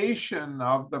rotation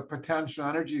of the potential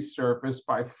energy surface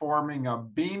by forming a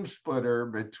beam splitter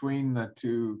between the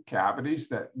 2 cavities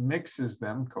that mixes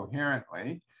them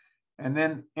coherently, and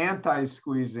then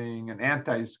anti-squeezing and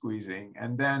anti-squeezing,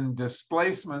 and then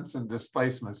displacements and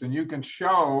displacements. And you can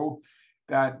show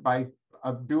that by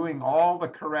doing all the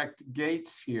correct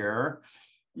gates here,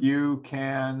 you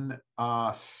can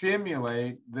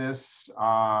simulate this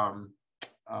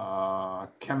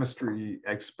chemistry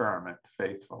experiment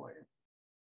faithfully.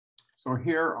 So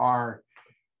here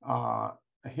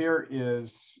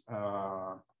is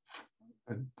a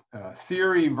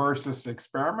theory versus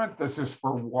experiment. This is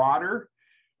for water,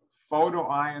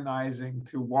 photoionizing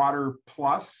to water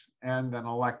plus and an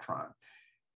electron.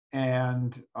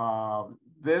 And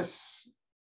this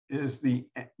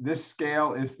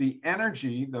scale is the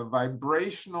energy, the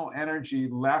vibrational energy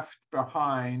left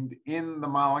behind in the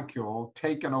molecule,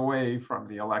 taken away from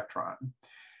the electron.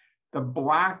 The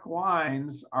black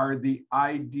lines are the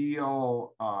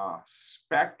ideal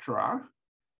spectra,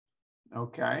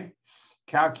 okay,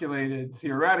 calculated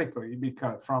theoretically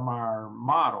because from our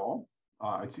model.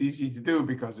 It's easy to do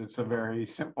because it's a very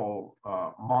simple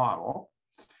model.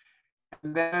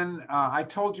 And then I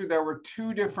told you there were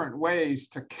 2 different ways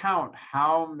to count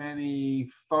how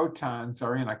many photons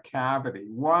are in a cavity.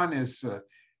 One is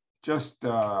just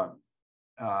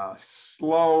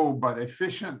slow but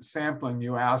efficient sampling.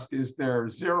 You ask, is there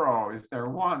 0? Is there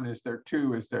 1? Is there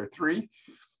 2? Is there 3?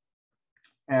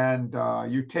 And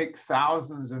you take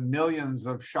thousands and millions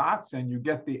of shots and you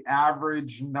get the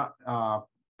average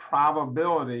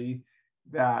probability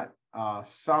that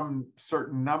some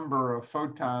certain number of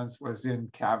photons was in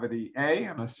cavity A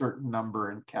and a certain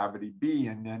number in cavity B,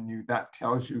 and then that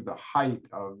tells you the height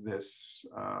of this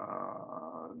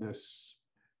this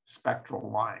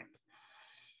spectral line.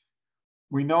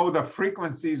 We know the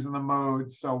frequencies in the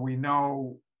modes, so we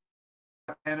know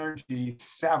energy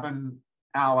 7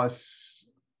 Alice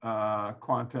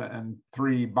quanta and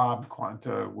 3 Bob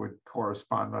quanta would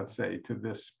correspond, let's say, to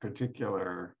this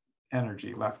particular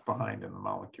energy left behind in the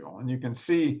molecule. And you can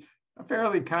see a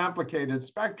fairly complicated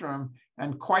spectrum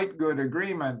and quite good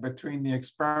agreement between the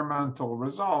experimental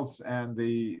results and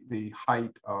the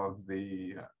height of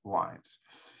the lines.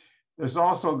 There's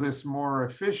also this more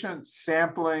efficient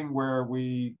sampling where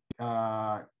we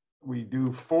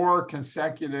do 4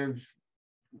 consecutive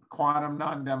quantum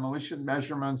non-demolition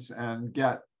measurements and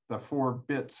get the 4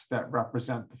 bits that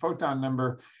represent the photon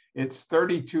number. It's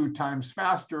 32 times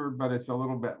faster, but it's a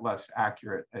little bit less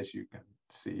accurate, as you can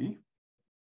see.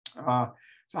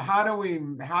 So how do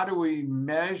we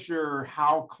measure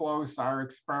how close our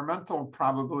experimental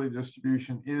probability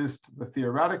distribution is to the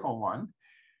theoretical one?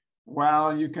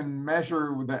 Well, you can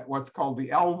measure that what's called the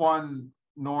L1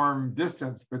 norm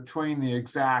distance between the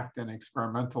exact and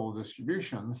experimental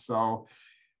distributions. So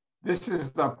this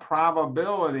is the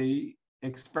probability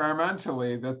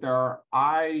experimentally that there are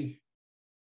I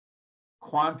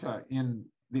quanta in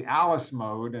the Alice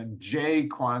mode and J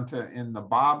quanta in the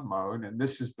Bob mode, and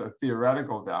this is the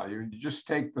theoretical value. And you just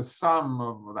take the sum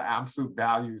of the absolute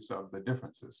values of the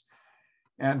differences.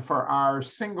 And for our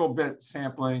single bit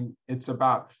sampling, it's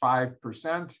about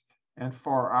 5%. And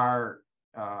for our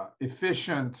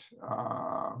efficient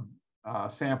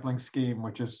sampling scheme,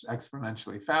 which is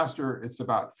exponentially faster, it's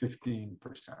about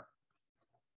 15%.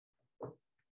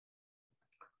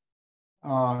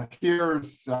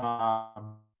 Here's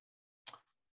some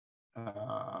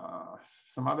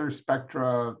other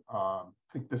spectra. I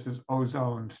think this is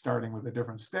ozone starting with a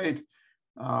different state.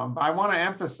 I want to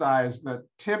emphasize that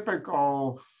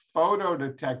typical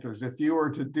photodetectors, if you were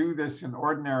to do this in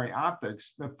ordinary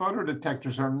optics, the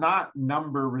photodetectors are not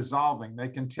number resolving. They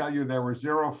can tell you there were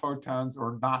 0 photons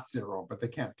or not 0, but they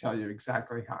can't tell you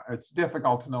exactly how. It's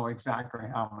difficult to know exactly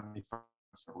how many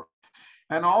photons there were.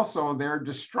 And also they're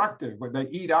destructive. When they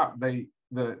eat up, they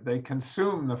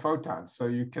consume the photons, so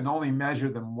you can only measure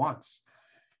them once.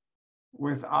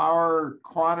 With our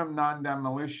quantum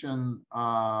non-demolition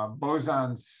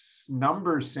boson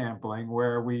number sampling,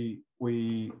 where we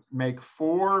make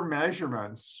 4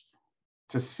 measurements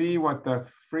to see what the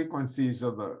frequencies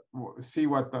of see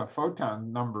what the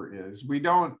photon number is, we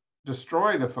don't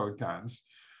destroy the photons.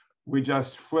 We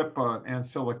just flip an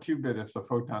ancilla qubit if the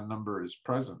photon number is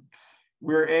present.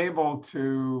 We're able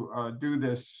to do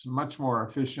this much more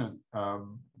efficient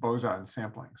boson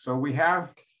sampling. So we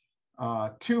have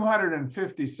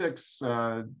 256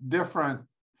 different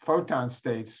photon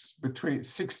states, between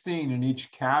 16 in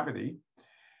each cavity.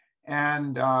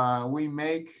 And we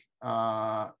make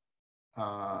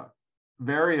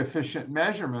very efficient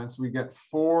measurements. We get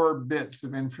 4 bits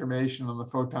of information on the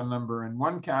photon number in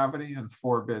one cavity and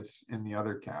 4 bits in the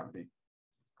other cavity.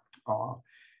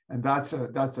 And that's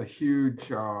a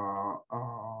huge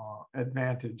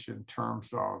advantage in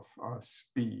terms of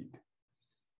speed.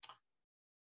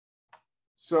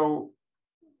 So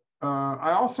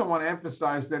I also want to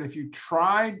emphasize that if you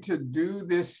tried to do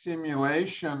this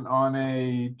simulation on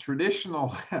a traditional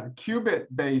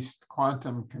qubit-based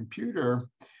quantum computer,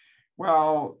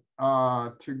 well,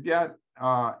 to get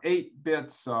 8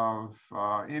 bits of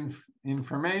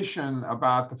information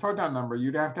about the photon number,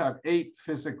 you'd have to have 8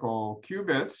 physical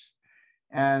qubits,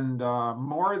 and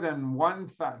more than one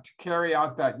to carry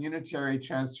out that unitary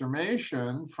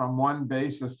transformation from one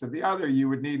basis to the other, you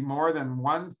would need more than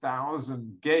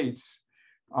 1,000 gates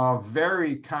of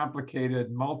very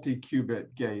complicated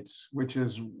multi-qubit gates, which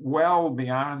is well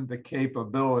beyond the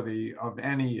capability of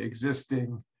any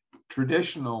existing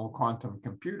traditional quantum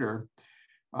computer.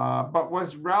 But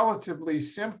was relatively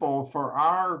simple for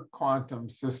our quantum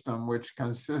system, which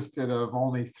consisted of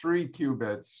only 3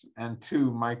 qubits and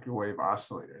 2 microwave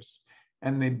oscillators.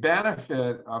 And the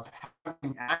benefit of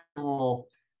having actual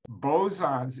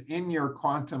bosons in your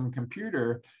quantum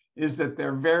computer is that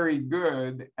they're very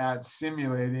good at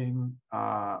simulating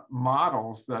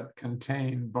models that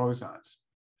contain bosons,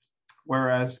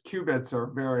 whereas qubits are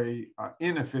very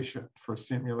inefficient for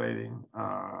simulating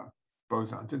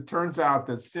bosons. It turns out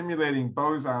that simulating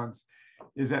bosons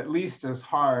is at least as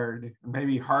hard,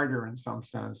 maybe harder in some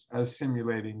sense, as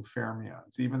simulating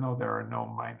fermions, even though there are no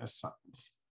minus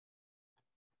signs.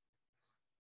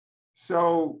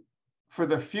 So for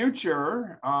the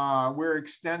future, we're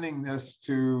extending this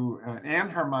to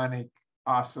anharmonic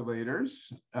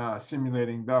oscillators,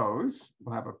 simulating those.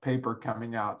 We'll have a paper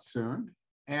coming out soon.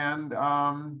 And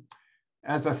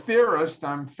as a theorist,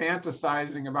 I'm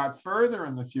fantasizing about further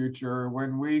in the future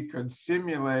when we could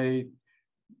simulate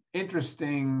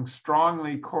interesting,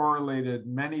 strongly correlated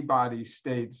many-body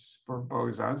states for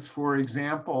bosons. For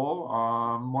example,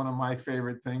 one of my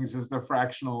favorite things is the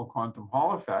fractional quantum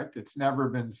Hall effect. It's never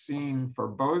been seen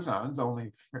for bosons,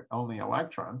 only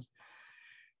electrons.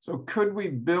 So could we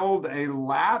build a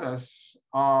lattice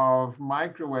of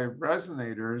microwave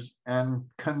resonators and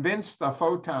convince the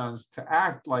photons to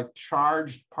act like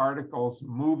charged particles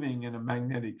moving in a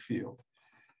magnetic field?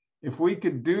 If we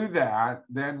could do that,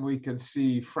 then we could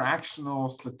see fractional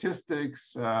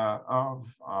statistics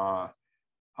of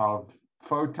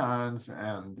photons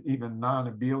and even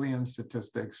non-abelian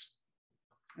statistics,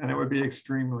 and it would be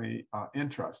extremely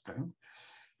interesting.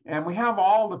 And we have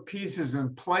all the pieces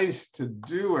in place to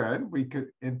do it. We could,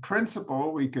 in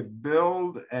principle, we could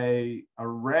build an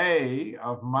array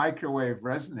of microwave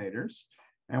resonators,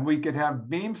 and we could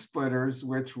have beam splitters,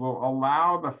 which will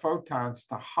allow the photons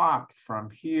to hop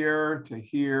from here to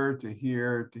here to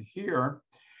here to here.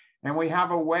 And we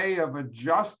have a way of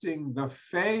adjusting the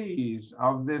phase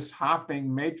of this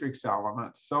hopping matrix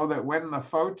element so that when the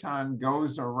photon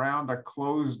goes around a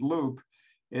closed loop,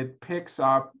 it picks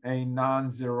up a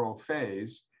non-zero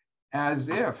phase. as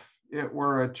if it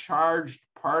were a charged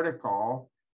particle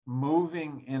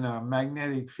moving in a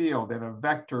magnetic field in a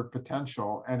vector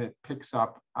potential, and it picks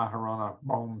up a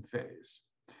Hronov-Bohm phase.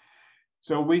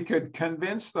 So we could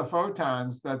convince the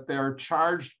photons that they're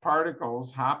charged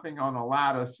particles hopping on a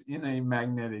lattice in a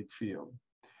magnetic field.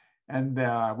 And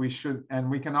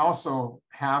we can also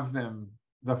have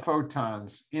the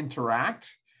photons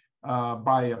interact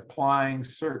by applying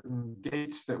certain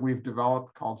gates that we've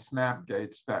developed called snap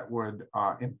gates that would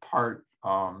impart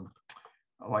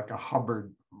like a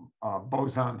Hubbard,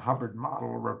 boson-Hubbard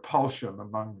model repulsion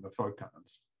among the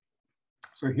photons.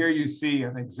 So here you see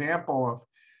an example of,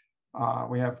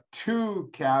 we have two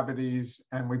cavities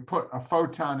and we put a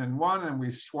photon in one and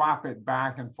we swap it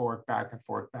back and forth, back and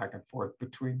forth, back and forth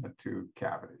between the two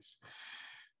cavities.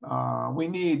 We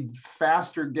need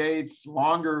faster gates,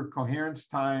 longer coherence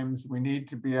times. We need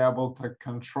to be able to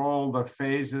control the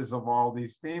phases of all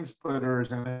these beam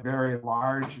splitters in a very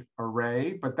large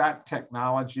array, but that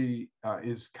technology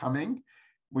is coming.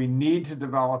 We need to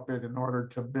develop it in order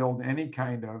to build any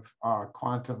kind of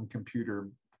quantum computer,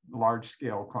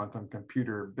 large-scale quantum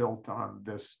computer built on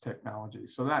this technology.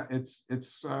 So that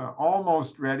it's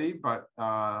almost ready, but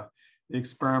the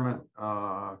experiment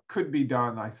could be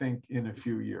done, I think, in a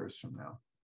few years from now.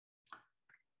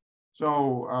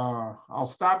 So I'll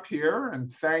stop here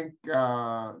and thank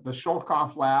the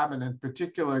Sholkoff lab, and in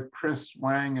particular, Chris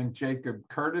Wang and Jacob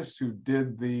Curtis, who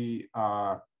did the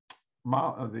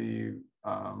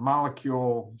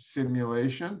molecule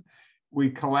simulation. We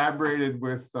collaborated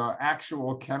with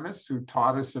actual chemists who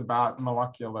taught us about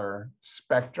molecular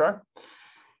spectra.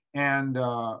 And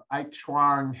Ike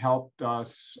Chuang helped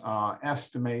us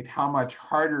estimate how much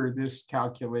harder this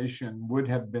calculation would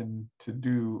have been to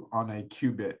do on a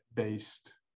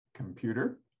qubit-based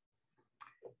computer.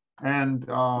 And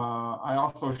I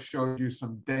also showed you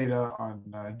some data on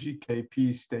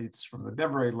GKP states from the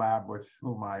Deveray lab with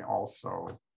whom I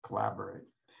also collaborate.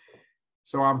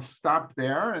 So I'm stopped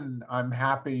there and I'm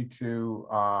happy to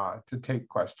take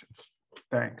questions.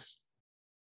 Thanks.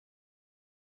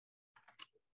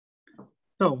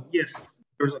 So yes,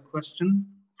 there's a question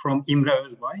from Imre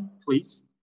Özbay, please.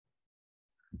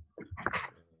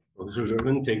 Professor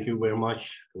Girvin, thank you very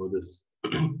much for this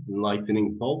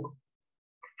enlightening talk.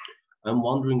 I'm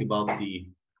wondering about the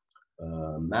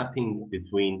mapping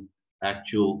between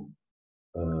actual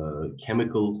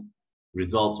chemical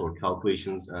results or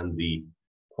calculations and the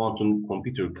quantum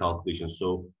computer calculations.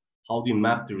 So how do you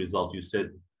map the result? You said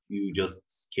you just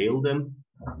scale them.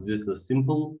 Is this a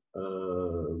simple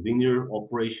linear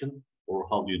operation, or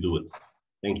how do you do it?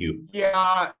 Thank you.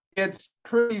 Yeah, it's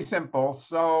pretty simple.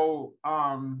 So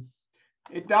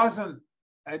it doesn't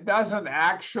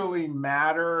actually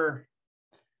matter.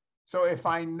 So if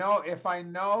I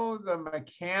know the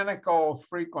mechanical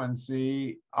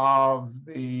frequency of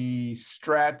the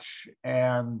stretch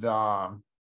and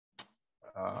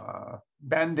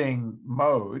bending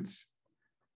modes,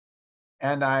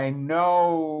 and I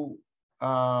know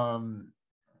how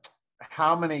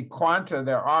many quanta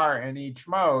there are in each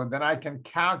mode, then I can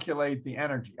calculate the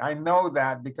energy. I know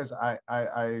that because I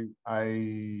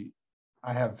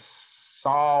have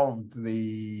solved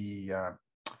the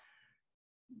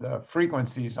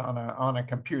frequencies on a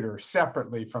computer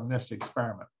separately from this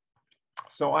experiment.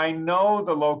 So I know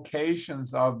the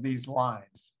locations of these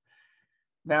lines.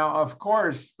 Now, of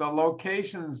course, the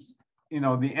locations,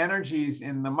 the energies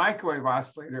in the microwave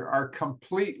oscillator are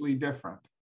completely different.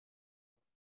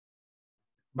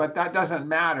 But that doesn't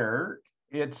matter.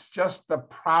 It's just the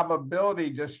probability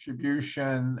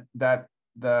distribution that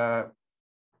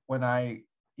when I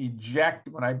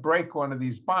break one of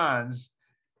these bonds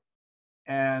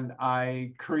and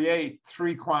I create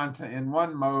 3 quanta in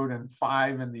one mode and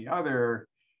 5 in the other,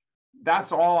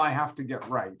 that's all I have to get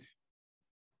right,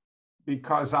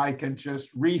 because I can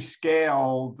just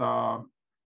rescale the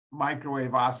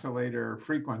microwave oscillator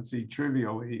frequency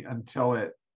trivially until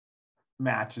it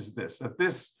matches this.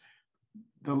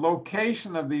 The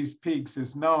location of these peaks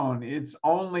is known. It's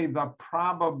only the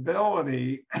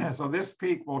probability. So this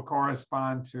peak will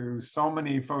correspond to so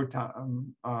many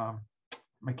photon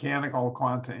mechanical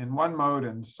quanta in one mode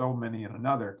and so many in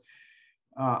another.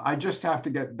 I just have to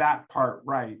get that part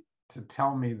right to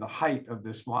tell me the height of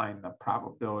this line, the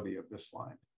probability of this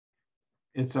line.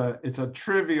 It's a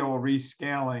trivial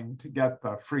rescaling to get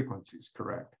the frequencies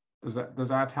correct. Does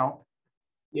that help?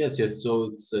 Yes.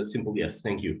 So it's a simple yes.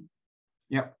 Thank you.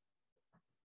 Yep.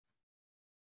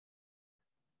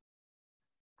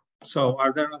 So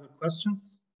are there other questions?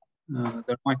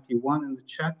 There might be one in the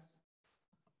chat.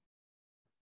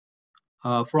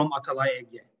 From Atalay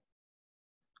again.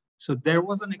 So there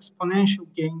was an exponential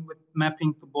gain with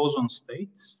mapping to boson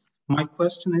states. My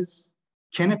question is,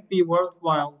 can it be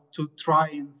worthwhile to try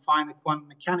and find a quantum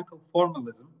mechanical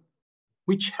formalism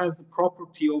which has the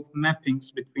property of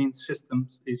mappings between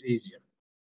systems is easier?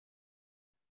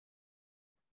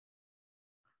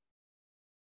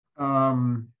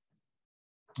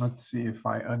 Let's see if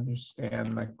I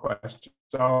understand the question.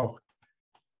 So,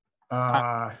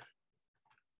 can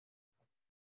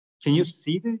you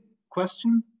see the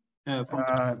question?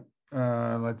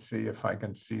 Let's see if I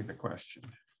can see the question.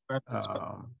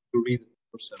 To read it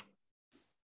yourself.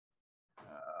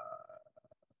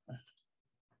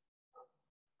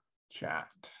 Chat.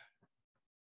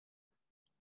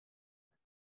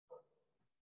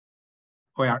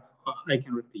 Oh, yeah, I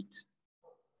can repeat.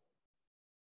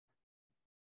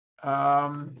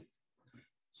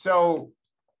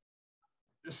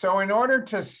 So in order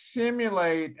to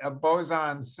simulate a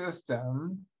boson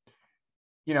system,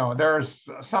 you know, there's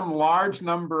some large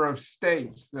number of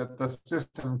states that the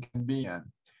system can be in.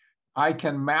 I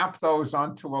can map those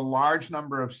onto a large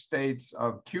number of states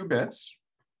of qubits,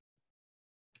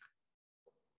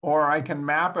 or I can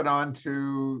map it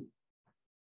onto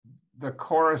the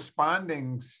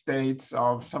corresponding states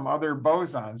of some other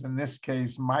bosons, in this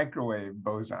case, microwave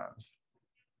bosons.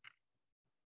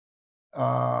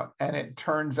 And it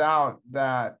turns out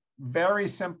that very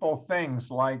simple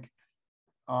things like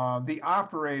the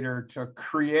operator to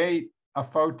create a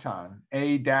photon,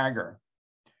 a dagger,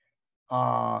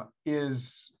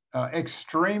 is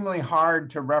extremely hard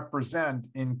to represent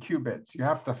in qubits. You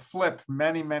have to flip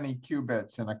many, many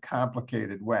qubits in a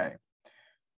complicated way.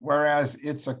 Whereas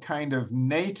it's a kind of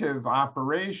native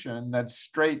operation that's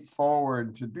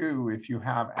straightforward to do if you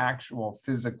have actual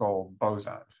physical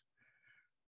bosons.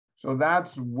 So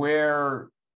that's where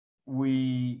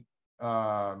we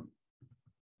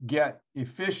get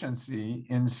efficiency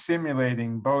in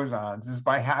simulating bosons, is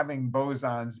by having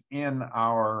bosons in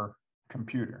our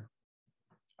computer.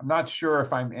 I'm not sure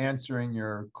if I'm answering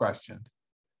your question.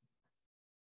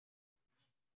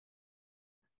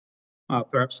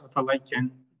 Perhaps Atalay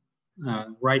can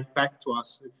write back to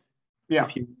us.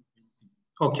 If you.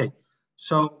 Okay,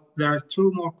 so there are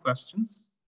two more questions.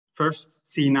 First,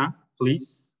 Sina,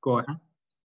 please go ahead.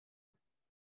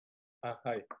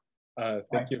 Hi,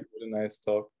 thank you for the nice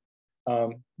talk.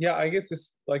 Yeah, I guess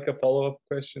it's like a follow-up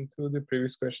question to the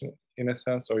previous question in a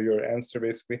sense, or your answer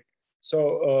basically.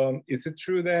 So is it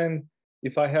true then,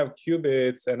 if I have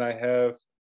qubits and I have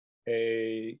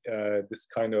a this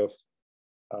kind of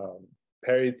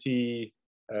parity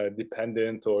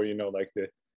dependent, or you know, like the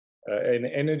an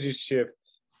energy shift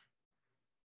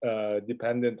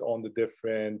dependent on the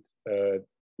different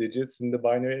digits in the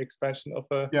binary expansion of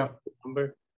a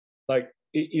number, like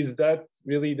is that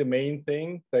really the main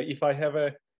thing? That if I have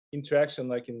a interaction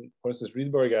like in, for instance,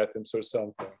 Rydberg atoms or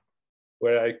something,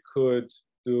 where I could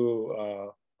do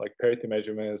like parity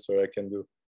measurements, or I can do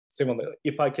similar,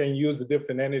 if I can use the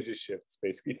different energy shifts,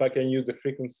 basically, if I can use the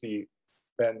frequency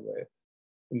bandwidth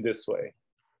in this way,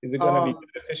 is it going to be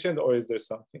efficient, or is there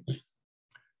something else?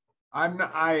 I'm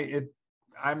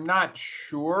not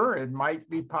sure. It might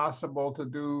be possible to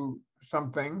do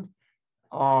something.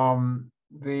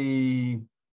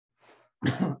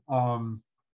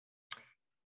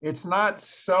 It's not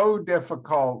so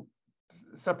difficult.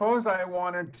 Suppose I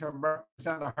wanted to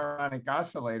represent a harmonic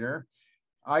oscillator.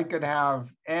 I could have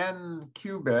n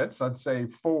qubits, let's say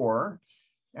 4,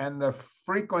 and the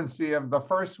frequency of the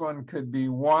first one could be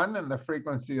 1, and the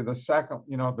frequency of the second,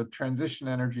 you know, the transition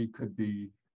energy could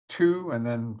be 2, and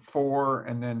then 4,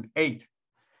 and then 8.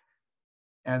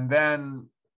 And then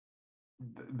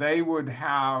they would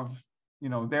have, you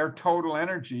know, their total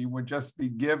energy would just be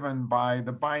given by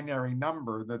the binary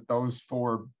number that those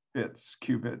 4 bits,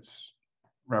 qubits,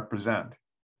 represent.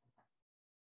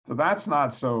 So that's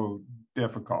not so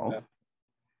difficult,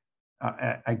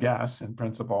 I guess, in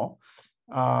principle.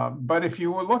 But if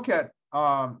you look at,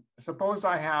 suppose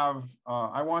I have,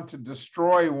 I want to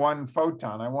destroy one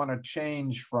photon. I want to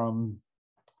change from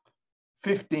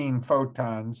 15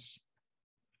 photons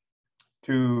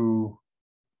to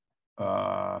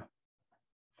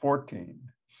 14.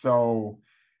 So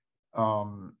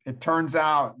it turns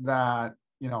out that,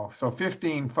 you know, so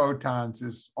 15 photons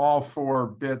is all 4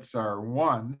 bits are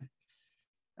 1,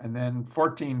 and then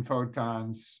 14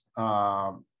 photons,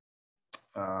 I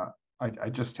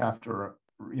just have to,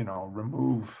 you know,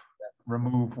 remove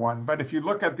 1. But if you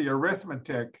look at the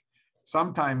arithmetic,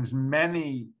 sometimes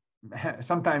many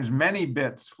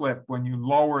bits flip when you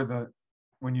lower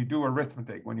when you do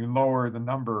arithmetic, when you lower the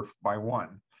number by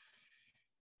 1.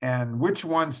 and which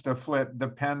ones to flip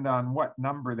depend on what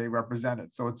number they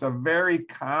represented. So it's a very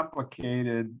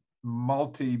complicated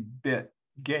multi-bit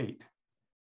gate,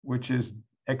 which is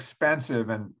expensive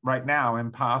and right now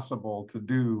impossible to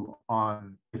do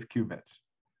with qubits.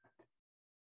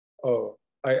 Oh,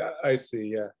 I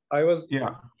see. Yeah, I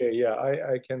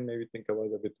can maybe think about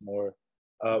it a bit more.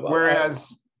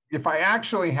 Whereas if I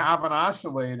actually have an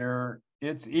oscillator,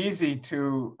 it's easy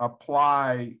to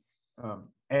apply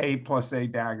A plus A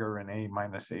dagger and A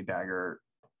minus A dagger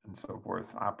and so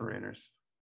forth operators.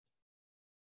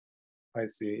 I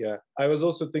see. Yeah, I was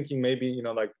also thinking maybe, you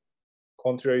know, like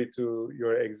contrary to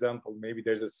your example, maybe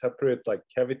there's a separate like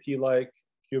cavity-like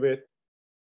qubit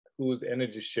whose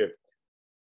energy shift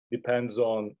depends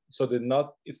on, so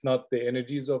it's not the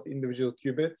energies of individual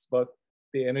qubits, but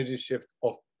the energy shift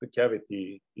of the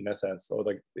cavity in a sense, or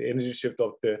like the energy shift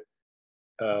of the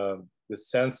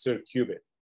sensor qubit.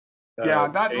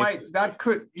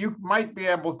 You might be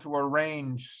able to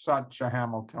arrange such a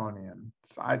Hamiltonian.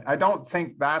 So I don't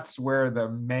think that's where the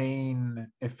main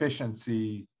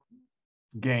efficiency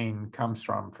gain comes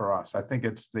from for us. I think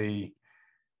it's the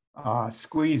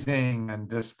squeezing and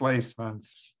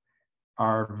displacements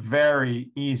are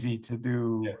very easy to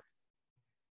do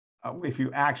if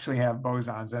you actually have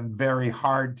bosons, and very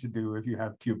hard to do if you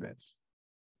have qubits.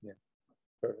 Yeah,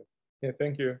 perfect. Yeah,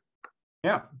 thank you.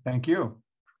 Yeah, thank you.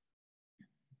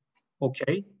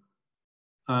 Okay.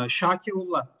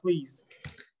 Shakirullah, please.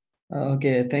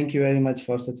 Okay, thank you very much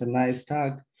for such a nice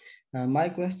talk. My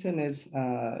question is,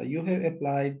 you have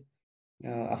applied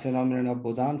a phenomenon of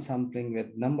boson sampling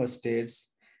with number states.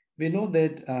 We know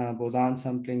that boson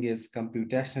sampling is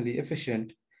computationally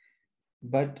efficient,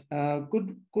 but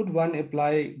could one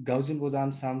apply Gaussian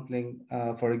boson sampling,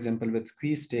 for example, with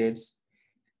squeeze states?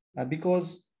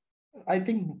 Because I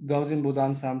think Gaussian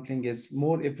boson sampling is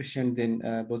more efficient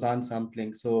than boson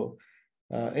sampling. So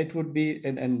it would be,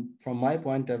 and from my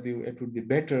point of view, it would be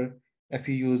better if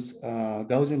you use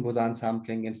Gaussian boson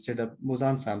sampling instead of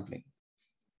boson sampling.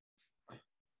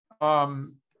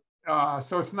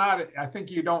 So it's not, I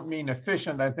think you don't mean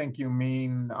efficient. I think you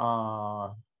mean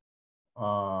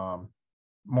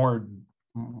more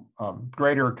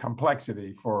greater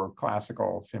complexity for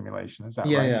classical simulation. Is that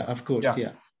right? Yeah, of course.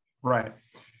 Yeah. Right.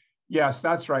 Yes,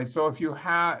 that's right. So if you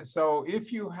have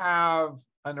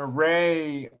an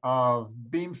array of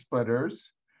beam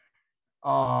splitters,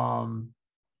 and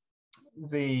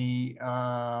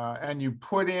you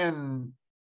put in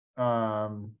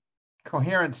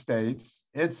coherent states,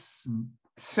 it's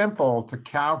simple to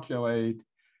calculate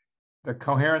the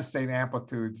coherent state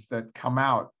amplitudes that come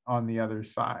out on the other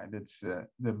side. It's the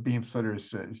beam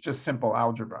splitters. It's just simple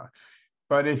algebra.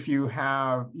 But if you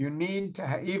have, you need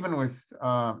to even with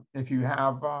if you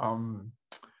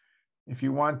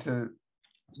want to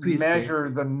measure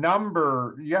the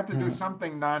number, you have to do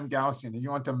something non-Gaussian. If you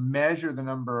want to measure the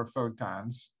number of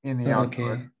photons in the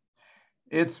output,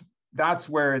 that's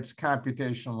where it's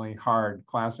computationally hard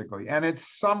classically. And I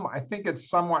think it's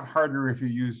somewhat harder if you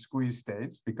use squeeze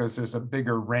states because there's a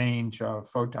bigger range of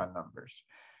photon numbers.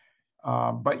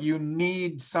 But you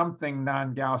need something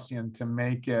non-Gaussian to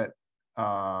make it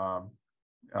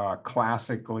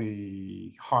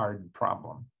classically hard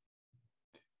problem.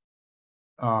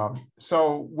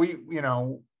 So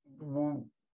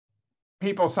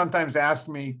people sometimes ask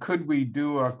me, could we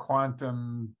do a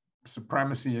quantum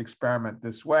supremacy experiment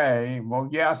this way? Well,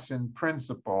 yes, in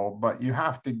principle, but you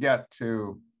have to get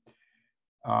to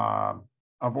of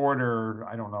order,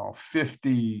 I don't know,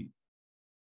 50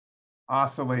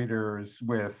 oscillators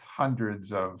with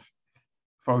hundreds of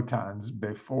photons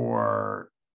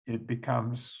before it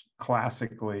becomes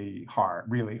classically hard,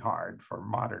 really hard for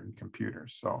modern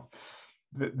computers. So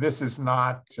this will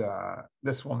not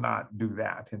do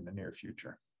that in the near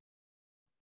future.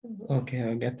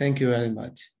 Okay, thank you very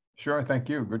much. Sure, thank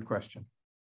you. Good question.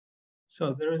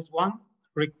 So there is one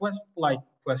request-like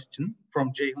question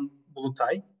from Ceyhun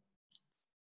Bulutay.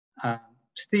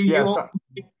 Steve, are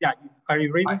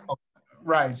you ready?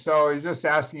 Right, so he's just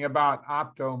asking about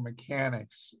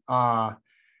optomechanics.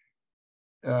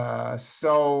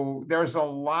 So there's a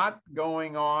lot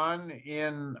going on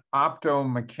in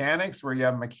optomechanics where you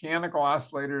have mechanical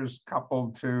oscillators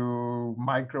coupled to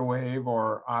microwave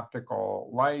or optical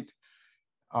light.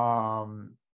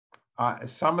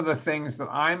 Some of the things that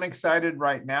I'm excited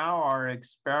right now are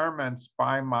experiments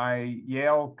by my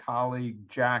Yale colleague,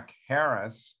 Jack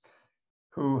Harris,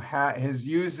 who is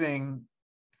using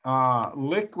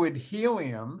liquid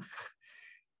helium,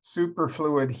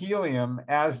 superfluid helium,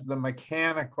 as the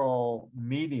mechanical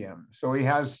medium. So he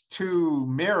has two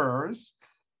mirrors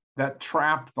that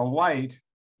trap the light,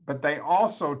 but they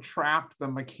also trap the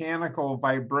mechanical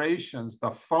vibrations, the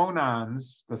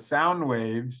phonons, the sound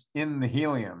waves in the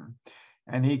helium.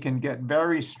 And he can get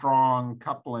very strong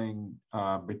coupling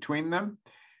between them.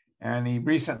 And he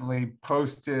recently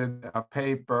posted a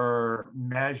paper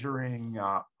measuring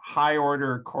high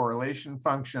order correlation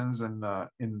functions in the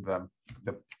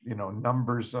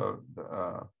numbers of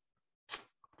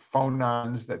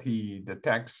phonons that he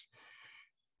detects.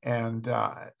 And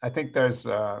I think there's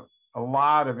a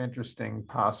lot of interesting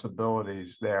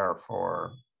possibilities there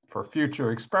for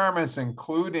future experiments,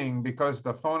 including, because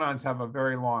the phonons have a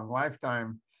very long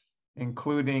lifetime,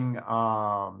 including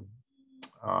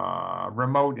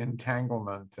remote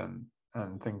entanglement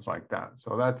and things like that.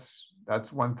 So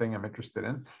that's one thing I'm interested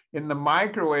in. In the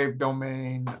microwave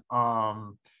domain,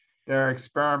 there are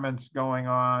experiments going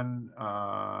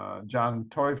on, John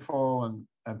Teufel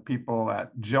and people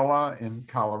at Gila in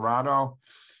Colorado,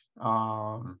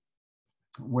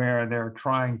 where they're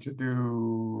trying to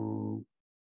do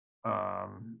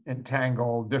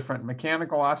entangle different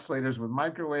mechanical oscillators with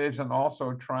microwaves, and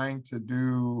also trying to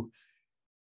do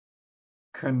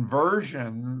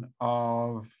conversion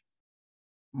of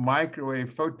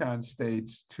microwave photon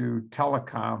states to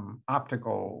telecom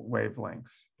optical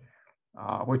wavelengths,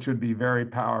 which would be very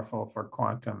powerful for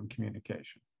quantum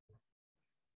communication.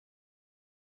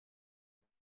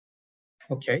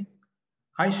 Okay,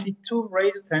 I see two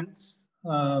raised hands.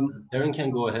 Aaron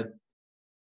can go ahead.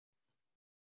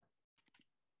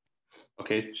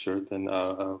 Okay, sure, then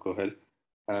I'll go ahead.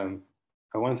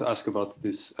 I wanted to ask about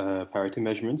this parity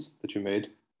measurements that you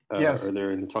made yes.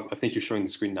 earlier in the talk. I think you're showing the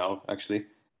screen now, actually.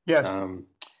 Yes.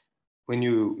 When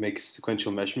you make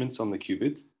sequential measurements on the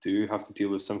qubit, do you have to deal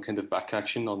with some kind of back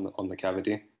action on the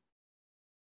cavity?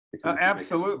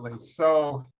 Absolutely.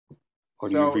 Or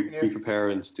do you pre-prepare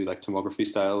and do like tomography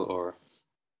style, or?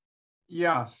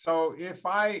 Yeah. So if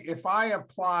I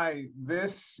apply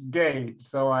this gate,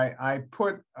 so I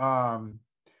put a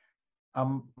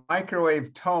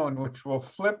microwave tone which will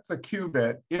flip the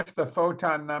qubit if the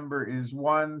photon number is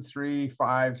 1, 3,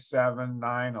 5, 7,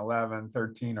 9, 11,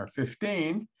 13, or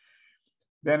 15.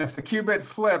 Then if the qubit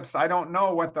flips, I don't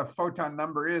know what the photon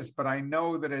number is, but I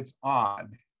know that it's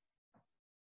odd.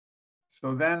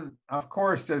 So then, of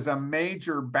course, there's a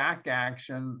major back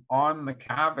action on the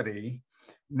cavity,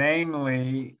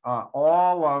 namely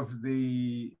all of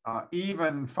the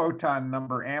even photon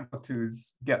number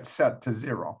amplitudes get set to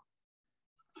 0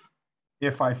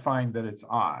 if I find that it's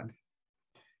odd.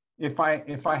 If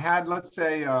I had, let's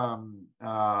say,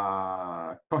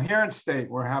 coherent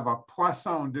state where I have a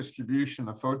Poisson distribution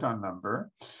of photon number,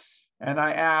 and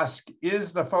I ask,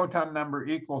 is the photon number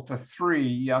equal to 3,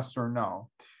 yes or no?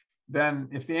 Then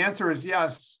if the answer is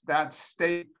yes, that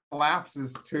state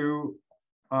collapses to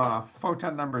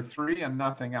photon number 3 and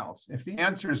nothing else. If the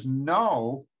answer is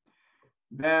no,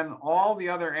 then all the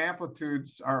other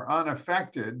amplitudes are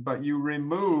unaffected, but you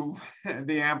remove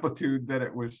the amplitude that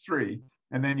it was 3,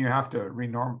 and then you have to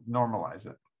normalize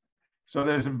it. So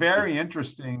there's a very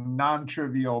interesting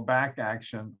non-trivial back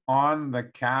action on the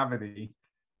cavity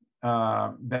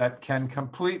that can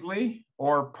completely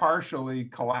or partially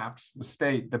collapse the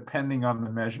state depending on the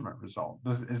measurement result.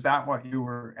 Is that what you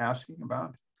were asking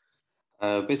about?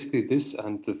 Basically this,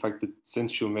 and the fact that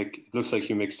since it looks like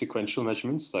you make sequential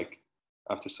measurements, like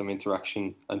after some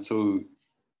interaction. And so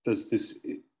does this,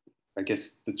 I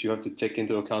guess that you have to take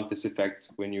into account this effect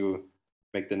when you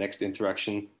make the next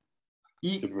interaction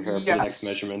to prepare for the next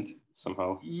measurement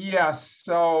somehow? Yes,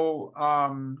 so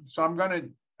I'm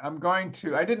going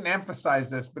to, I didn't emphasize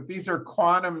this, but these are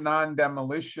quantum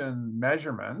non-demolition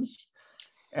measurements.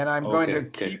 And I'm going to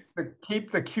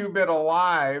keep the qubit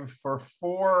alive for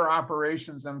 4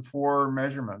 operations and 4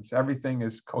 measurements. Everything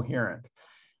is coherent.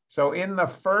 So in the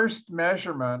first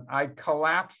measurement, I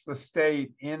collapse the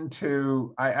state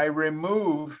into, I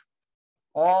remove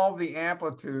all the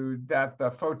amplitude that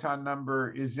the photon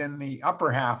number is in the upper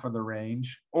half of the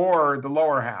range or the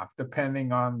lower half,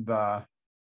 depending on the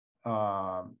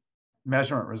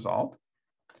measurement result.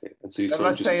 Okay. And so you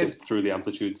sort of just sift through the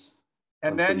amplitudes.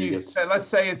 And then let's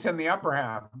say it's in the upper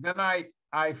half. Then I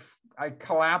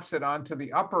collapse it onto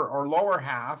the upper or lower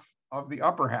half of the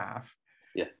upper half.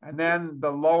 Yeah. And then the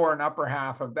lower and upper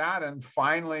half of that. And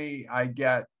finally I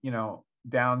get,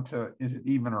 down to, is it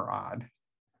even or odd?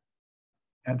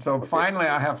 And so finally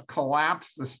I have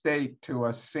collapsed the state to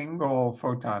a single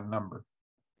photon number.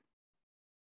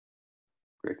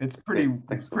 Great. It's pretty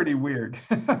weird.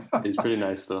 It's pretty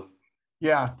nice though.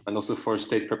 Yeah. And also for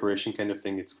state preparation kind of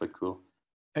thing, it's quite cool.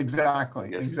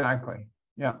 Exactly.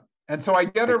 Yeah. And so I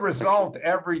get a result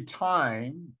every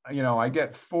time. I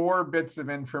get 4 bits of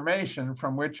information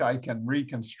from which I can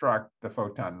reconstruct the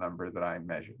photon number that I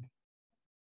measured.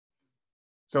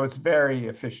 So it's very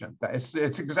efficient.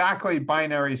 It's exactly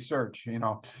binary search.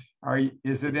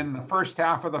 Is it in the first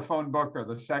half of the phone book or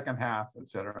the second half, et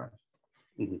cetera?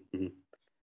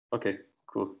 Okay,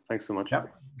 cool. Thanks so much. Yeah,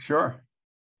 sure.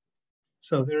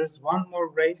 So there is one more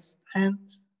raised hand.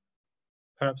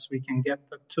 Perhaps we can get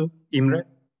that too, Imre.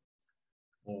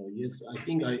 Yes, I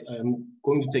think I'm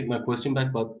going to take my question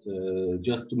back, but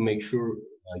just to make sure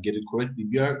I get it correctly,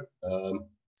 we are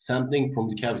sampling from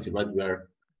the cavity, right? We are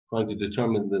trying to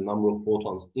determine the number of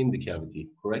photons in the cavity,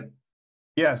 correct?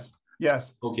 Yes,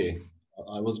 yes. Okay,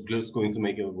 I was just going to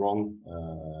make a wrong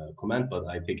comment, but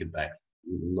I take it back.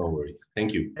 No worries.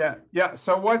 Thank you. Yeah.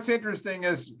 So what's interesting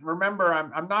is, remember,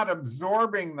 I'm not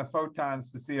absorbing the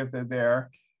photons to see if they're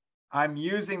there. I'm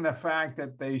using the fact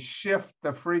that they shift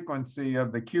the frequency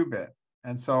of the qubit.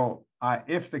 And so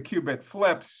if the qubit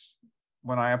flips,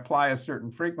 when I apply a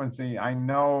certain frequency, I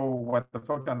know what the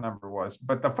photon number was,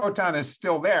 but the photon is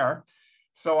still there.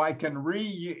 So I can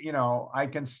I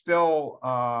can still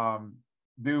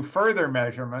do further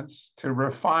measurements to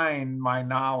refine my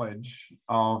knowledge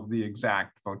of the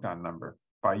exact photon number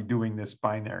by doing this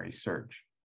binary search.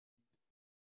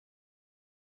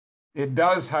 It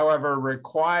does, however,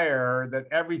 require that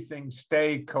everything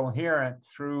stay coherent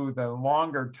through the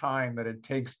longer time that it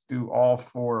takes to do all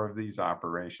 4 of these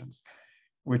operations,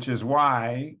 which is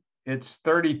why it's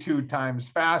 32 times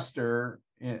faster,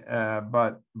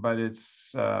 but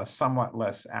it's somewhat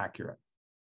less accurate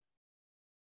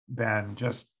than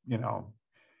just,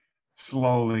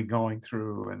 slowly going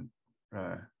through and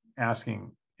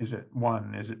asking, is it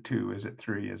 1, is it 2, is it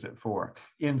 3, is it 4,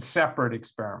 in separate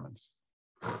experiments.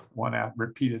 One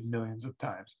repeated millions of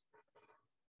times.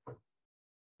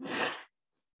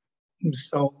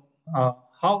 So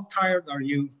how tired are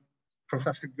you,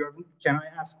 Professor Girvin? Can I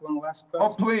ask one last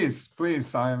question? Oh,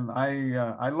 please.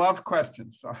 I love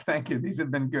questions. So thank you. These have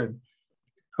been good.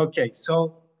 Okay,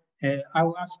 so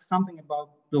I'll ask something about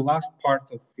the last part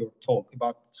of your talk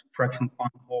about fraction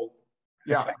quantum Hall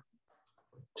effect.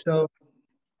 So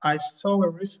I saw a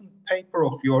recent paper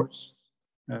of yours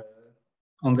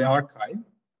on the archive,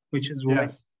 which is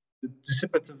related to the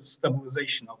dissipative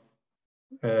stabilization of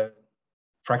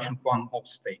fraction quantum Hall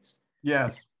states.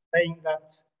 Yes. Saying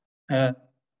that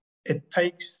it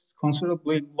takes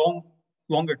considerably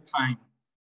longer time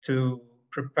to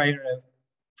prepare a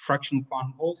fraction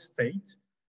quantum Hall state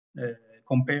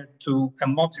compared to a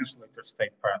multi-insulator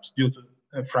state, perhaps due to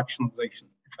fractionalization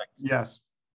effects. Yes.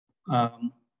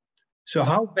 So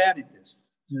how bad it is?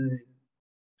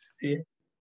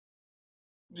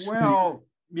 Well,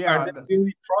 yeah. Are there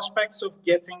really prospects of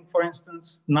getting, for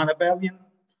instance, non-abelian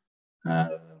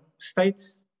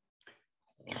states?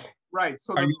 Right.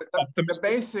 So the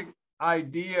basic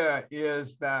idea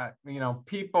is that,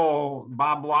 people,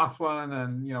 Bob Laughlin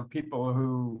and, people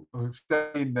who've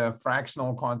studied the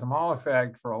fractional quantum Hall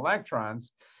effect for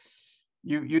electrons,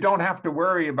 you don't have to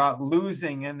worry about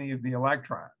losing any of the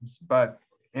electrons. But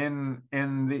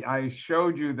I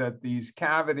showed you that these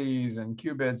cavities and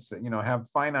qubits, have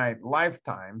finite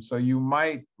lifetime. So you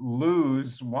might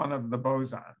lose one of the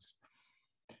bosons.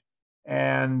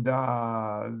 And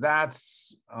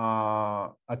that's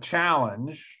a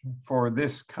challenge for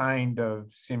this kind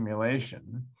of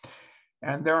simulation.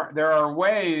 And there are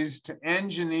ways to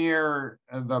engineer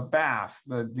the bath,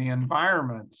 the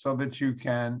environment, so that you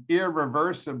can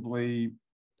irreversibly,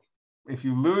 if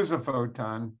you lose a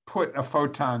photon, put a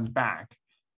photon back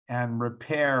and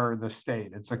repair the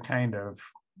state. It's a kind of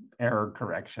error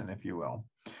correction, if you will.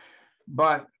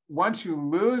 But once you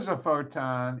lose a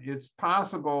photon, it's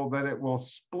possible that it will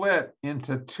split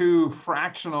into 2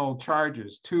 fractional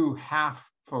charges, 2 half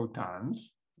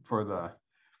photons for the,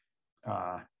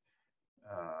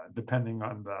 depending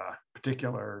on the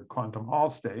particular quantum Hall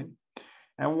state.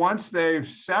 And once they've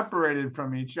separated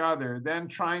from each other, then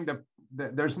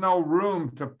there's no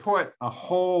room to put a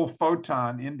whole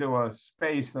photon into a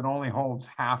space that only holds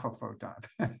half a photon.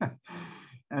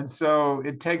 And so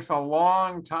it takes a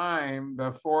long time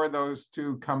before those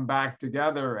 2 come back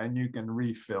together and you can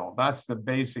refill. That's the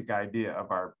basic idea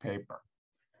of our paper.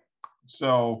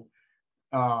 So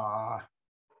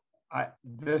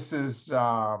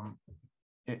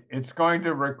it's going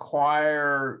to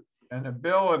require an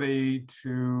ability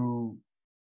to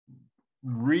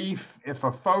if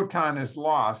a photon is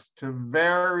lost, to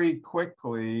very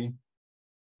quickly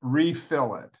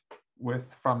refill it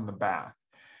from the bath.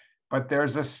 But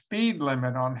there's a speed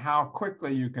limit on how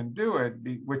quickly you can do it,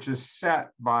 which is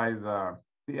set by the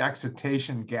the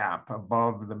excitation gap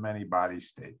above the many-body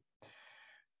state.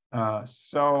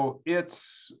 So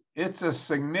it's a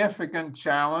significant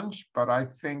challenge, but I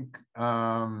think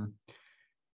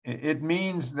it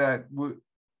means that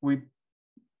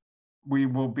we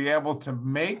will be able to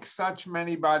make such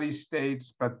many-body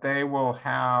states, but they will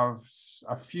have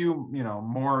a few,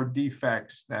 more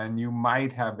defects than you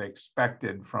might have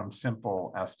expected from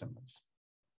simple estimates.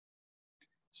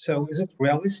 So is it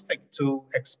realistic to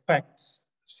expect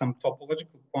some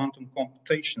topological quantum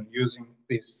computation using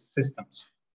these systems?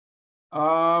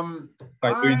 I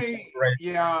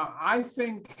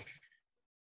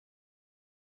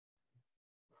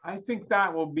think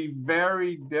that will be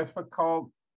very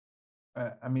difficult.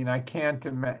 I can't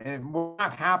imagine. It will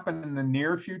not happen in the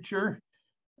near future.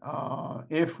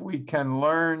 If we can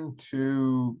learn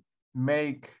to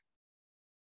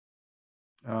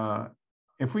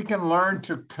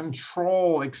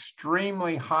control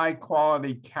extremely high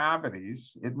quality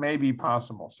cavities, it may be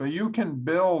possible. So you can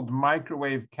build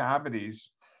microwave cavities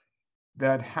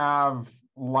that have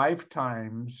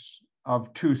lifetimes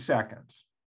of 2 seconds.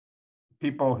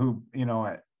 People who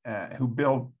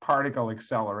build particle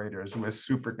accelerators with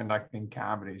superconducting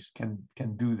cavities can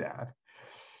do that.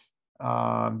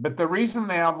 But the reason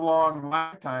they have long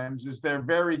lifetimes is they're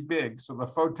very big. So the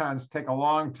photons take a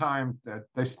long time.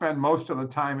 They spend most of the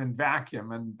time in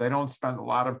vacuum, and they don't spend a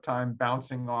lot of time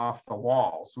bouncing off the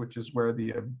walls, which is where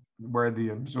the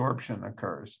absorption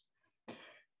occurs.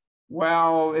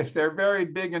 Well, if they're very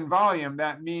big in volume,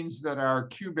 that means that our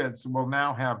qubits will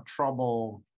now have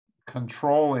trouble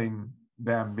controlling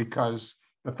them because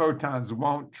the photons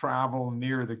won't travel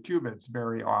near the qubits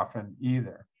very often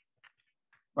either.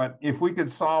 But if we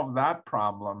could solve that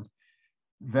problem,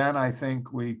 then I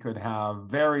think we could have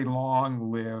very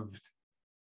long-lived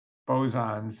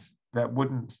bosons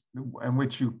in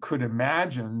which you could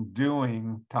imagine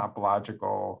doing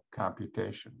topological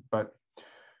computation. But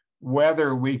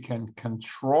whether we can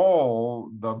control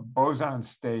the boson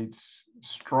states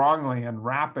strongly and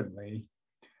rapidly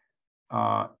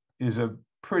is a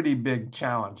pretty big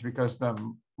challenge, because the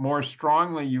more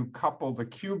strongly you couple the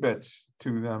qubits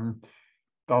to them,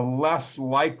 the less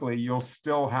likely you'll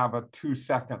still have a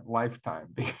 2-second lifetime,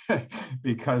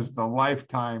 because the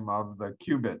lifetime of the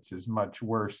qubits is much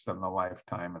worse than the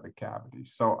lifetime of the cavity.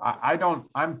 So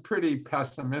I'm pretty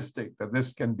pessimistic that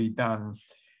this can be done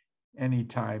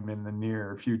anytime in the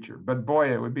near future. But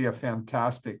boy, it would be a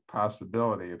fantastic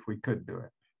possibility if we could do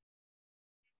it.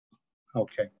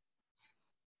 Okay.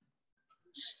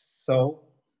 So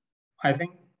I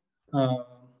think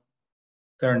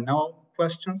there are no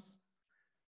questions.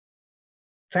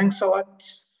 Thanks a lot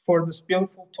for this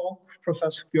beautiful talk,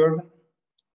 Professor Girvin.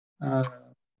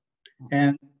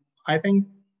 And I think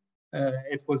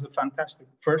it was a fantastic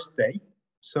first day.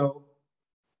 So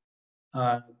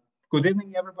good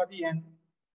evening, everybody, and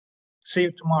see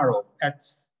you tomorrow at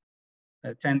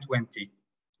 10:20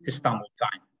 Istanbul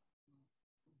time.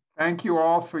 Thank you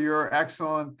all for your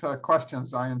excellent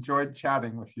questions. I enjoyed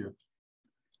chatting with you.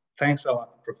 Thanks a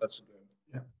lot, Professor Girvin.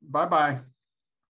 Yeah. Bye-bye.